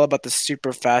 I'm all about the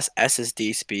super fast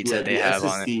SSD speeds yeah, that they the have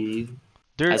on it. SSD.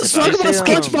 They're, Let's they talk about say,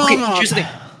 SpongeBob. Okay, here's the thing.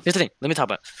 Here's the thing. Let me talk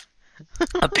about it.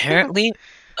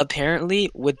 Apparently,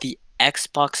 with the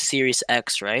Xbox Series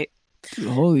X, right? Dude,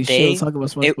 holy shit, They let's talk about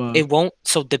SpongeBob. it won't.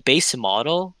 So the base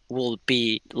model will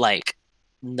be like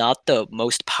not the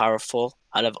most powerful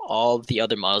out of all the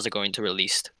other models they're going to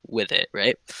release with it,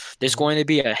 right? There's going to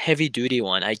be a heavy duty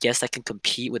one, I guess, that can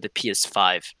compete with the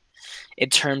PS5 in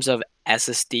terms of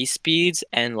SSD speeds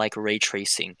and like ray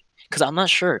tracing. Because I'm not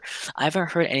sure. I haven't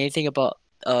heard anything about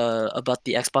the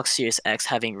Xbox Series X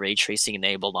having ray tracing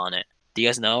enabled on it. Do you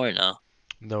guys know or no?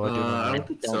 no, I do I not know. don't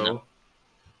think don't so. know.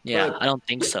 Yeah, But- I don't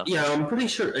think so. Yeah, I'm pretty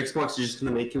sure Xbox is just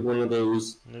gonna make it one of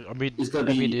those. I mean, It's gonna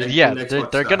be yeah, an they're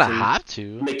Xbox gonna fashion. have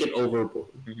to. Make it overboard.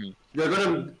 Mhm. They're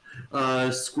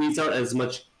gonna squeeze out as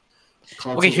much.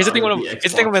 Okay, here's the thing. Here's the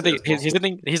thing about the here's the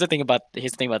thing. Here's the thing about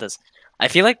this. I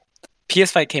feel like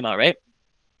PS5 came out, right?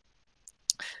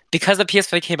 Because the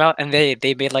PS5 came out and they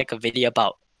made like a video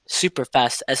about super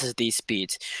fast SSD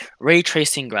speeds, ray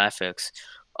tracing graphics,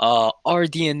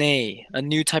 RDNA, a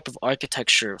new type of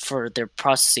architecture for their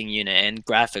processing unit and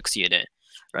graphics unit,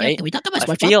 right? Can we talk about I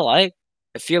SpongeBob?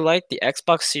 feel like the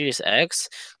Xbox Series X,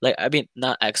 like I mean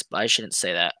not X, I shouldn't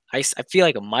say that. I feel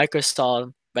like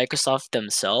Microsoft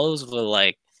themselves will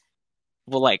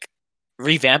like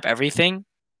revamp everything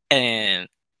and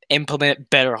implement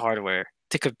better hardware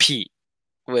to compete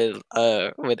with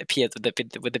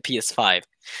the PS5,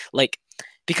 like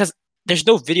because there's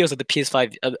no videos of the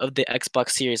PS5 of the Xbox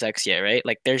Series X yet, right?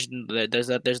 Like there's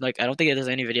like I don't think there's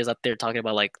any videos out there talking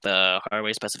about like the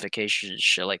hardware specifications,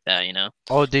 shit like that, you know?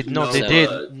 Oh, they No, did.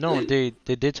 but No, they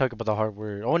did talk about the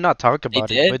hardware. Oh, not talk about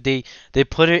it, did? but they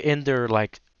put it in their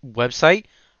like website,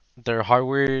 their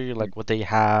hardware, like what they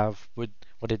have,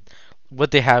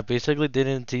 what they have. Basically, they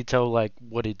didn't detail like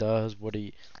what it does,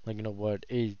 like what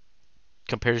it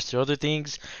compares to other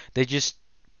things. They just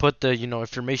put the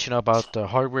information about the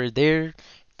hardware there,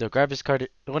 the graphics card.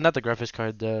 Well, not the graphics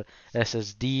card, the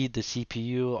SSD, the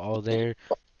CPU, all there.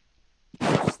 The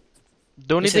only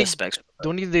Let me see the thing specs. the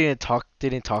only thing they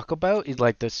didn't talk about is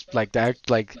like this like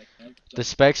the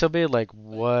specs of it, like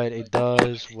what it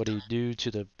does, what it do to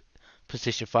the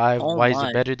PlayStation 5, Oh why is my.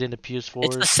 it better than the It's the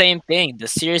PS4? same thing. The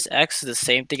Series X is the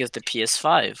same thing as the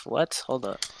PS5. What? Hold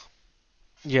up.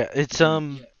 Yeah, it's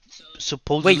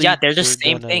supposedly Wait, yeah, they're the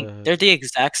same thing. gonna They're the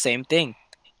exact same thing.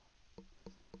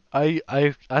 I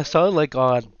saw like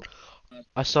I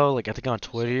think on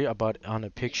Twitter about on a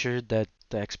picture that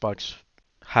the Xbox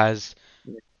has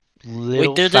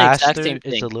little they're the exact faster. same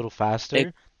It's a thing. little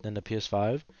faster than the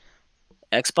PS5.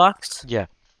 Xbox? Yeah,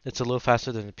 it's a little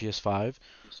faster than the PS5.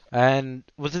 And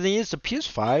what the thing is, the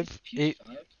PS5 it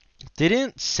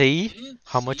didn't say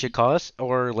how much it costs,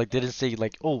 or like didn't say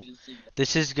like, oh,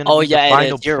 this is gonna Oh be the yeah, it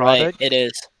final is. You're right. product. It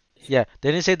is. Yeah,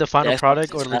 they didn't say the final Xbox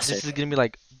product, is or like faster. this is gonna be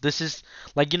like this is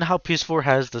like how PS4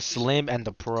 has the Slim and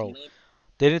the Pro.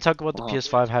 They didn't talk about the Uh-huh.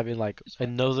 PS5 having like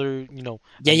another, Yeah,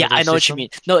 another I know what you system. mean.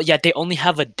 No, yeah, they only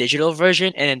have a digital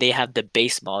version and then they have the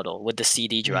base model with the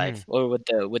CD drive or with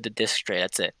the disc tray.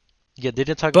 That's it. Yeah, they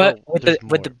didn't talk But about with there's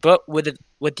the more.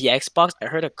 with the Xbox, I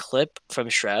heard a clip from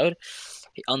Shroud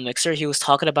on Mixer. He was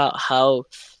talking about how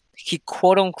he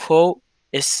quote unquote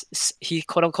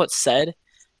said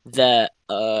that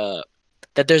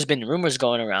that there's been rumors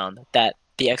going around that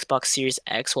the Xbox Series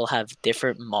X will have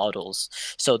different models.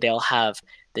 So they'll have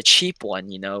the cheap one,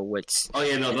 which Oh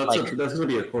yeah, no, like that's gonna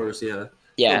be a course, yeah.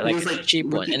 yeah, No, like because, a cheap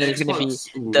with one, the and then there's gonna be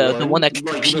Xbox the one that can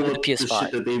like, compete with the the shit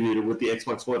PS5. that they did with the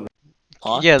Xbox One.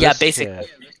 Huh? Yeah, Yeah, that's basically,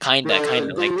 kinda, Bro,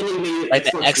 kinda they like literally made like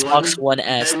the Xbox One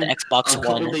S, then the Xbox a One,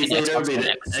 couple and days the later Xbox made One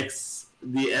it X.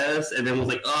 the S, and then was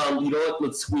like, you know what?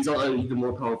 Let's squeeze out an even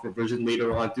more powerful version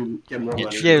later on to get more money.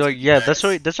 Yeah, Let's like get yeah, the that's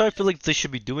S. what I feel like they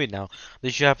should be doing now. They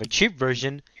should have a cheap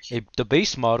version, the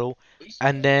base model,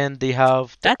 and then they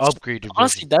have the That's upgraded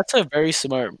honestly version. that's a very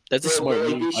smart. That's a Bro, smart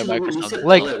like, move they by should release Microsoft. it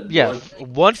Like all at yeah, once.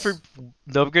 one for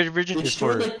the upgraded version They is should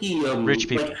for like the rich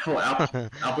people. like how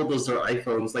Apple does their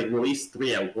iPhones, like release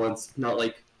 3 at once, not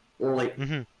like or like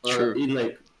hmm True. in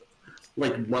like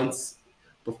months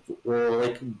before or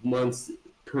like months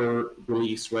per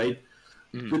release, right?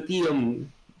 Mhm. With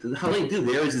the how they do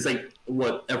theirs is like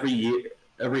what every year,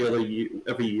 every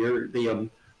year they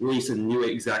release a new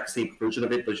exact same version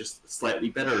of it, but just slightly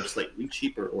better, or slightly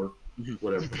cheaper, or Mhm.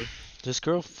 whatever. This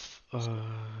girl,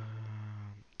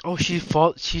 oh,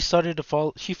 she started to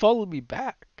follow. She followed me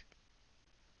back.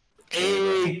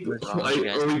 Hey, What's wrong with you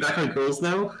guys? are we back on girls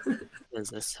now? What is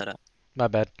this setup? My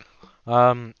bad.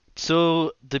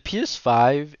 So the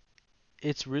PS5,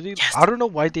 it's really Yes. I don't know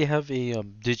why they have a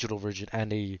digital version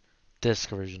and a disc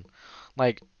version.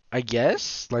 Like I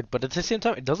guess, like, but at the same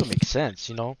time, it doesn't make sense,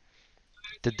 you know.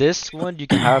 The disc one you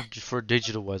can have for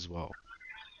digital as well.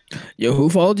 Yo, who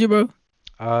followed you, bro?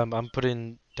 I'm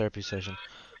putting therapy session,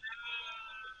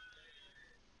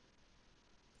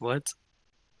 What?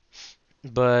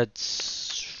 but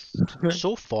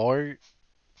so far,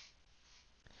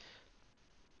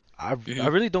 I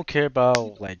Mhm. really don't care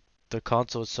about like the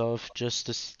console itself. Just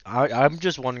this, I'm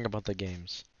just wondering about the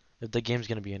games. If the game's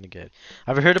gonna be any good.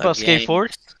 Have you heard The about Skate 4?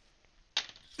 games.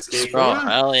 Skate Bro, 4?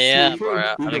 hell yeah, Skate bro.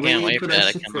 4, we've I been can't waiting wait for for that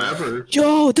that to shit come out. forever.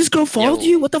 Yo, this girl followed Yo,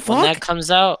 you. What the when fuck? that comes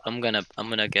out, I'm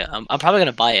gonna get. I'm probably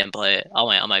gonna buy it and play it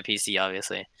on my PC,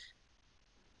 obviously.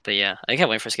 But yeah, I can't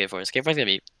wait for Skate 4. Skate 4 is gonna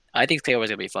be. I think Skate 4 is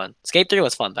gonna be fun. Skate 3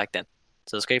 was fun back then,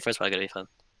 so Skate 4 is probably gonna be fun.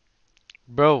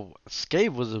 Bro,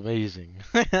 Skate was amazing.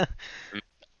 Mm.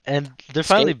 And they're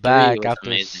finally Skate 3 back was after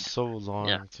amazing. so Yeah,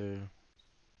 long too.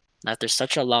 after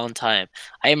such a long time.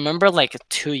 I remember like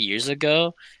 2 years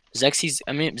ago,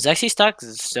 Zexy Stock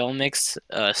still makes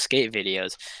skate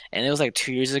videos, and it was like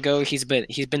 2 years ago. He's been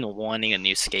wanting a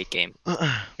new skate game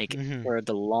like hmm for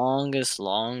the longest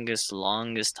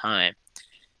time.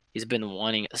 He's been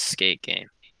wanting a skate game,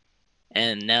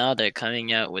 and now they're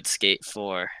coming out with Skate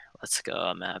 4. Let's go!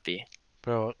 I'm happy.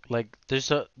 Bro, like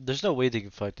there's no way they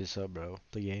can fuck this up, bro.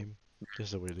 The game.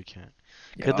 There's no way they can't.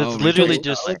 Cause Yo, it's Rachel, literally Everyone's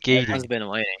just everyone's skating. been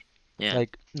waiting. Yeah,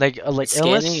 Like it's skating, and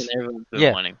unless everyone's been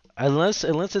yeah, wanting. unless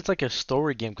it's like a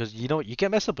story game, cause you know you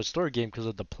can't mess up a story game because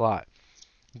of the plot.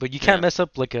 But you Yeah. can't mess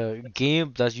up like a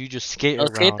game that you just skate No,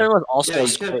 Skate 3 around. was also Yeah, a you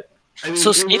story. can't. I mean, So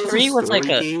it Skate was a 3 was like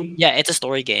story a game. yeah, it's a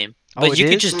story game, Oh, but it you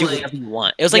could is? just do Like, whatever you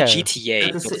want. It was like Yeah. GTA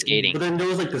At the with skating. but then there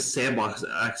was like the sandbox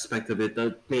aspect of it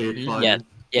that made it Mhm. fun. Yeah,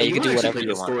 yeah, Like, you you could do actually whatever played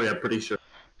you the want. story. I'm pretty sure.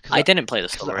 Cause I didn't play the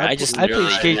cause story. I just I play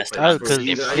literally Skate messed I around cause with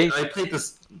either. Skate. Skate. I played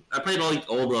this. I played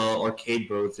all the arcade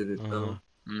modes in it though.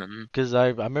 Mhm. Cause I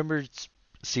remember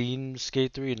seeing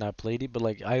Skate 3 and I played it, but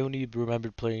like I only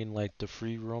remembered playing like the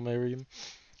free roam area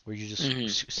where you just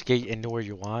Mhm. skate anywhere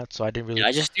you want. So I didn't Yeah, really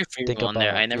I just do free think roam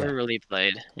there. I about never yeah really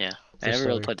played. Yeah, I the never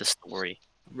really story. played the story.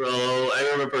 Bro, I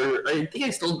remember. I think I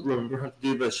still remember how to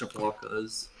do the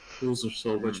shapakas. Those are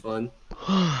so much fun.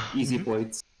 Easy Mhm.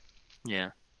 points.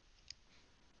 Yeah,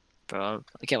 bro,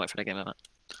 I can't wait for that game out.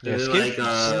 Yeah, And Skate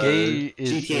Skate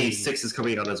is GTA really 6 is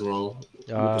coming out as well.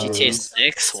 GTA uh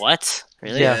 6? What?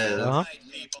 Really? yeah Yeah. uh-huh.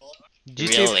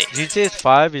 Really? GTA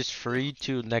 5 is free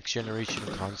to next generation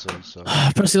consoles. So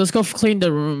Percy, let's go clean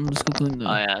the room. Let's go clean the.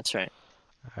 Oh yeah, that's right.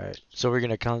 all right, so we're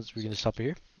gonna stop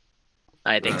here.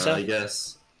 I think so. I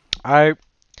guess. All right.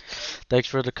 Thanks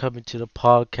for coming to the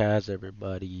podcast,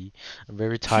 everybody. I'm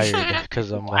very tired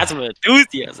because I'm. That's some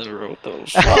enthusiasm, bro. What the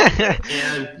fuck?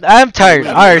 And I'm tired.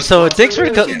 Yeah, All right, yeah, so sponsor. thanks for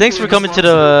Yeah, coming to sponsor.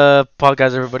 the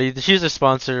podcast, everybody. Here's a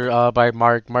sponsor by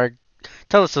Mark. Mark,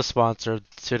 tell us the sponsor of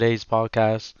today's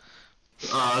podcast.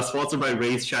 Sponsored by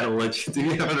Ray's Shadow Legends. Do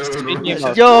you have Speaking an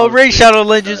of- Yo, Ray Shadow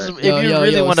Legends. If Yo, you yo,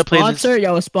 really yo, want to play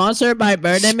this, sponsored by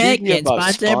Burden Mac Speaking and about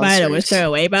sponsored by the sponsors, Whisker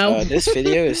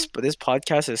Weibo. this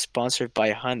podcast is sponsored by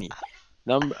Honey.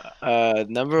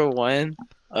 Number one,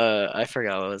 I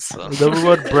forgot what it was. number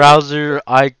one browser,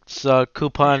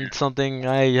 coupon something.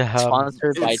 I have.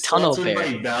 Sponsored by It's sponsored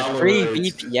TunnelBear, by a free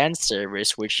Valorant. VPN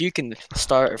service which you can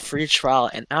start a free trial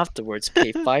and afterwards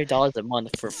pay $5 a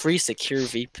month for free secure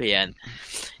VPN.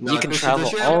 Now, You can does- travel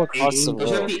does you all have across the does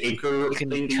you have world. the Anchor You can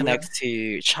thing, do you connect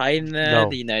to China, No,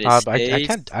 the United I States,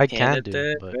 I can do,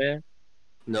 Canada, but where? have?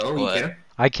 No, What? you can't.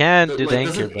 I can do the Like,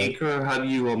 anchor, doesn't but Anchor have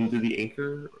you do the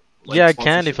Anchor? Like, yeah, I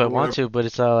can if sponsorship I or want whatever? to, but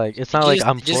it's not like Did you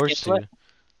I'm just- did you just forced cancel to.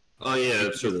 Oh yeah,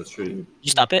 that's true. That's true.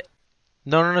 You stop it?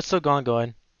 No, it's still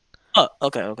going. Oh,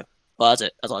 okay. Well, that's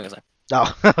it. That's all I can say.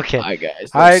 Oh, okay. Alright,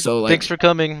 guys. All right, So, thanks for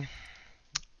coming.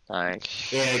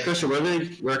 Like, Yeah, Christian,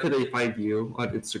 where can they find you on Instagram?